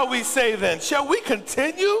 what shall we say then? Shall we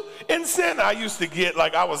continue in sin? I used to get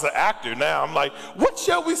like I was an actor. Now I'm like, what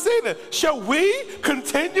shall we say then? Shall we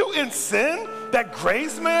continue in sin that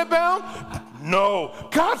grace may abound? No,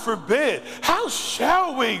 God forbid. How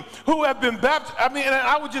shall we who have been baptized? I mean, and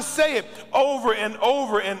I would just say it over and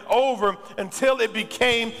over and over until it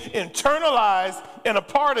became internalized and a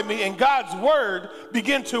part of me, and God's word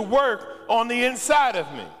began to work on the inside of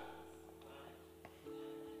me.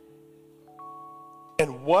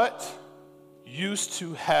 And what used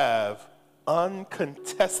to have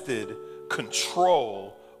uncontested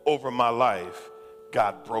control over my life,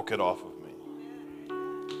 God broke it off of me.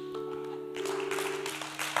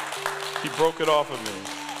 He broke it off of me.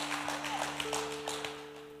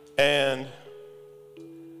 And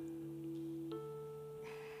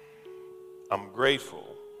I'm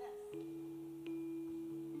grateful.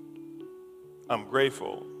 I'm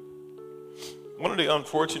grateful. One of the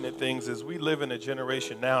unfortunate things is we live in a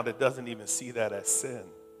generation now that doesn't even see that as sin.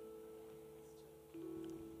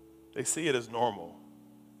 They see it as normal.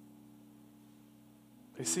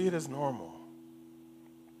 They see it as normal.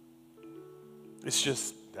 It's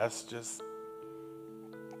just, that's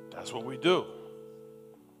what we do.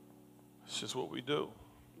 It's just what we do.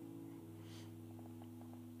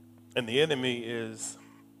 And the enemy is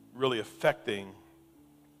really affecting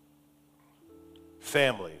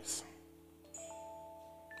families.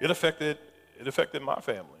 It affected my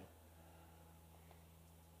family.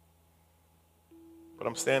 But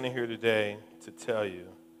I'm standing here today to tell you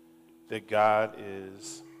that God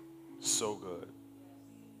is so good.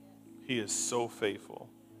 He is so faithful.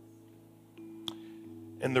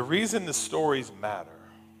 And the reason the stories matter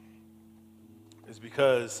is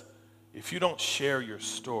because if you don't share your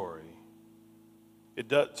story,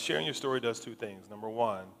 sharing your story does two things. Number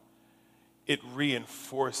one, it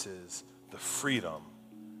reinforces the freedom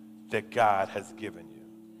that God has given you.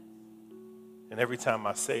 And every time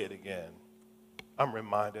I say it again, I'm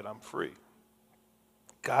reminded I'm free.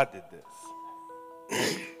 God did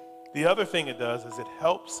this. The other thing it does is it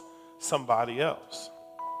helps somebody else.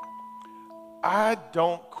 I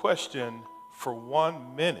don't question for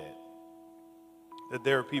 1 minute that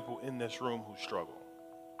there are people in this room who struggle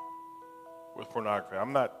with pornography.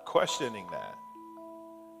 I'm not questioning that.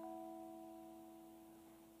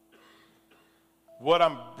 What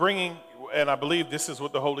I'm bringing, and I believe this is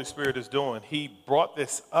what the Holy Spirit is doing, he brought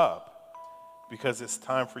this up because it's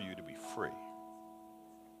time for you to be free.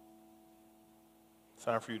 It's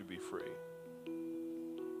time for you to be free.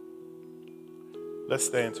 Let's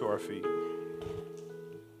stand to our feet.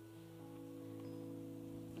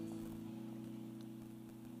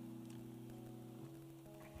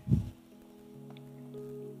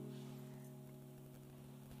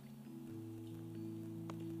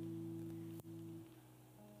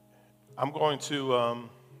 I'm going to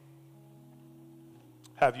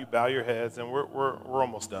have you bow your heads, and we're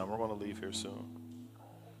almost done. We're going to leave here soon.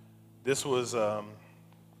 This was a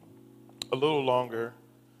little longer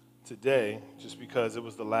today, just because it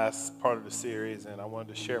was the last part of the series, and I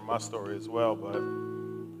wanted to share my story as well. But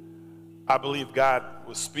I believe God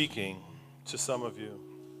was speaking to some of you.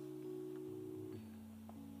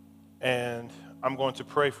 And I'm going to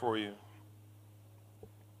pray for you.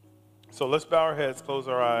 So let's bow our heads, close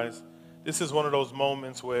our eyes. This is one of those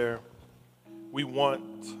moments where we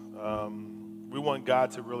want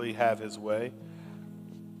God to really have his way.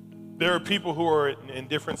 There are people who are in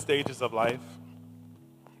different stages of life.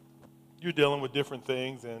 You're dealing with different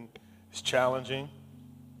things, and it's challenging,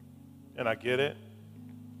 and I get it.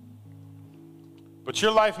 But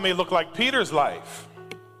your life may look like Peter's life,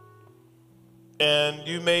 and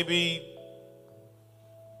you maybe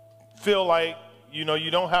feel like, you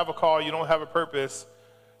don't have a call, you don't have a purpose.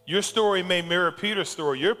 Your story may mirror Peter's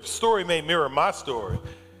story. Your story may mirror my story.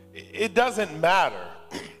 It doesn't matter,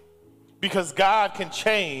 because God can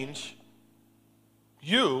change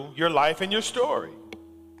you, your life, and your story.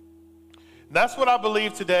 And that's what I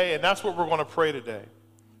believe today, and that's what we're going to pray today.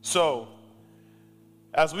 So,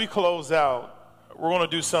 as we close out, we're going to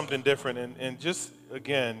do something different, and just,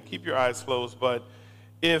 again, keep your eyes closed. But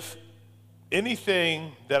if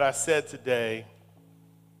anything that I said today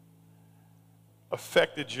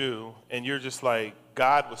affected you, and you're just like,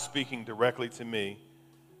 God was speaking directly to me,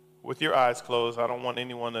 with your eyes closed, I don't want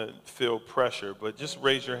anyone to feel pressure, but just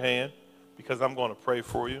raise your hand, because I'm going to pray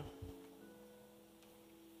for you.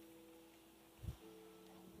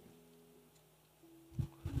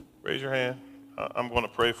 Raise your hand. I'm going to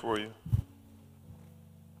pray for you.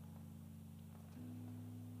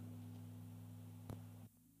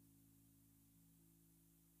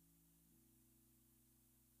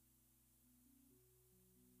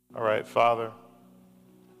 All right, Father,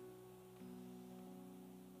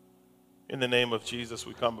 in the name of Jesus,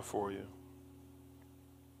 we come before you.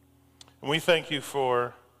 And we thank you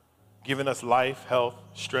for giving us life, health,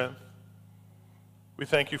 strength. We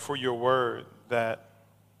thank you for your word that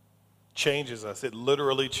changes us. It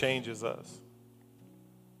literally changes us.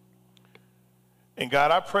 And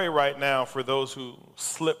God, I pray right now for those who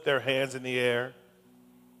slip their hands in the air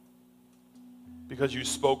because you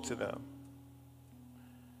spoke to them.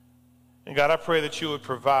 And God, I pray that you would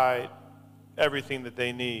provide everything that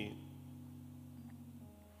they need.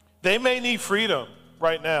 They may need freedom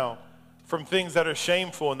right now from things that are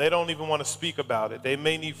shameful and they don't even want to speak about it. They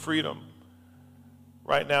may need freedom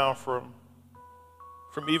right now from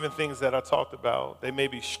even things that I talked about. They may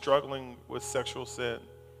be struggling with sexual sin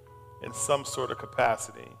in some sort of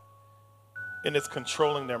capacity, and it's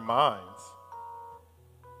controlling their minds.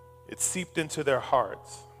 It's seeped into their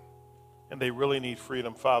hearts, and they really need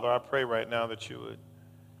freedom. Father, I pray right now that you would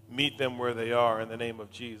meet them where they are in the name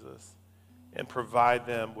of Jesus and provide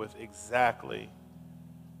them with exactly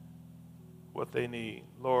what they need.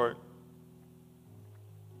 Lord,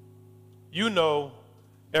 you know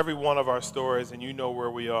every one of our stories, and you know where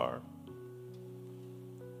we are.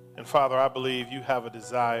 And Father, I believe you have a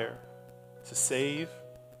desire to save,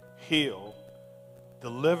 heal,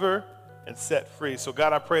 deliver, and set free. So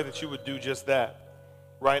God, I pray that you would do just that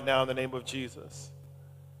right now in the name of Jesus.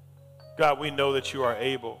 God, we know that you are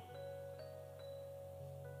able.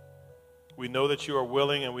 We know that you are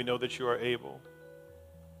willing, and we know that you are able.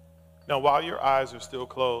 Now, while your eyes are still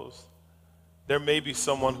closed, there may be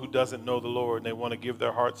someone who doesn't know the Lord and they want to give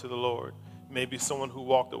their heart to the Lord. Maybe someone who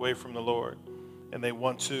walked away from the Lord and they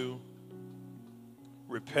want to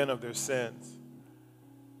repent of their sins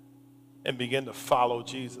and begin to follow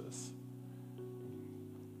Jesus.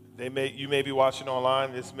 You may be watching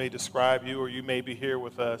online. This may describe you, or you may be here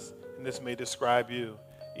with us and this may describe you.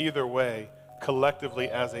 Either way, collectively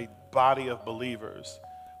as a body of believers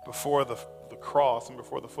before the cross and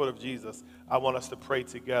before the foot of Jesus, I want us to pray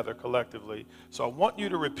together collectively. So I want you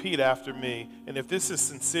to repeat after me, and if this is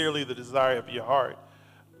sincerely the desire of your heart,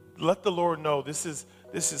 let the Lord know this is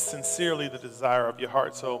sincerely the desire of your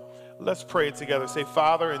heart. So let's pray together. Say,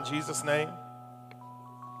 Father, in Jesus' name,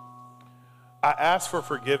 I ask for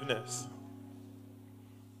forgiveness,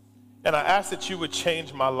 and I ask that you would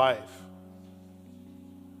change my life.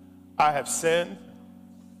 I have sinned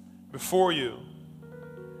before you,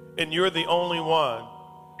 and you're the only one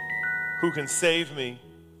who can save me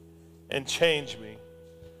and change me.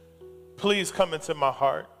 Please come into my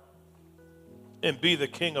heart and be the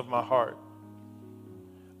king of my heart.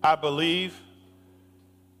 I believe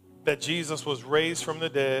that Jesus was raised from the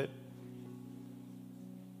dead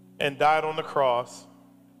and died on the cross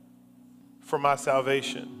for my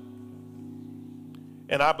salvation.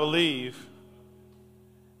 And I believe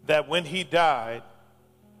that when he died,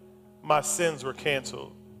 my sins were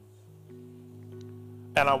canceled.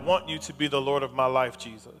 And I want you to be the Lord of my life,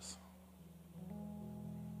 Jesus.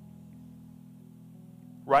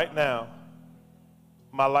 Right now,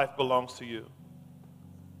 my life belongs to you.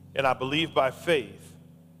 And I believe by faith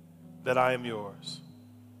that I am yours.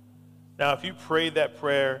 Now, if you prayed that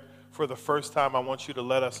prayer for the first time, I want you to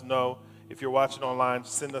let us know. If you're watching online,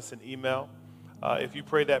 send us an email. If you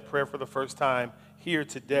prayed that prayer for the first time here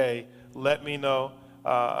today, let me know.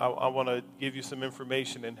 I want to give you some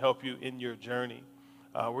information and help you in your journey.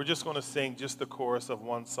 We're just going to sing just the chorus of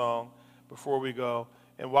one song before we go.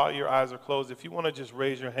 And while your eyes are closed, if you want to just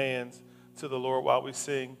raise your hands to the Lord while we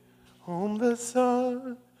sing, whom the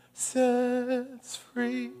Son sets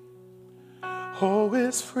free, oh,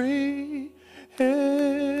 is free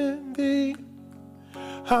indeed.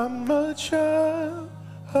 I'm a child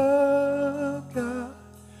of God,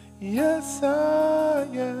 yes I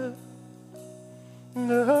am.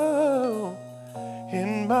 No,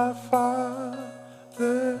 in my Father's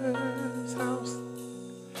house,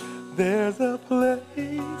 there's a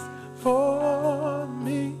place for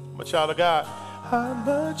me. I'm a child of God. I'm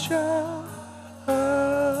a child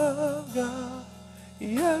of God,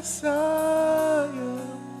 yes I am.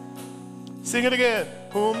 Sing it again.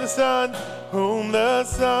 Whom the Son, oh,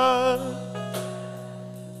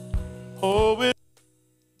 is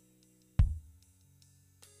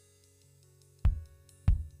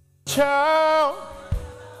child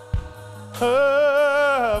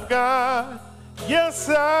of God, yes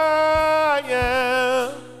I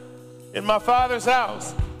am. In my Father's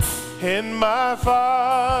house, in my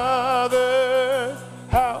Father's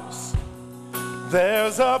house,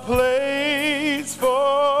 there's a place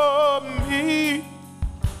for me.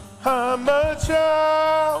 I'm a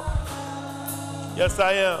child, yes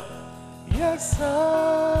I am, yes I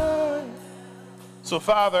am. So,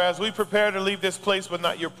 Father, as we prepare to leave this place but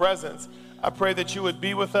not your presence, I pray that you would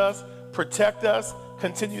be with us, protect us,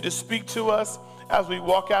 continue to speak to us as we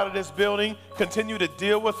walk out of this building, continue to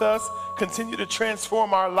deal with us, continue to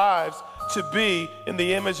transform our lives to be in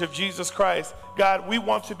the image of Jesus Christ. God, we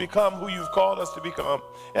want to become who you've called us to become,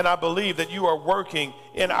 and I believe that you are working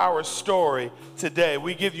in our story today.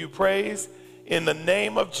 We give you praise in the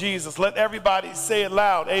name of Jesus. Let everybody say it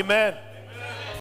loud. Amen.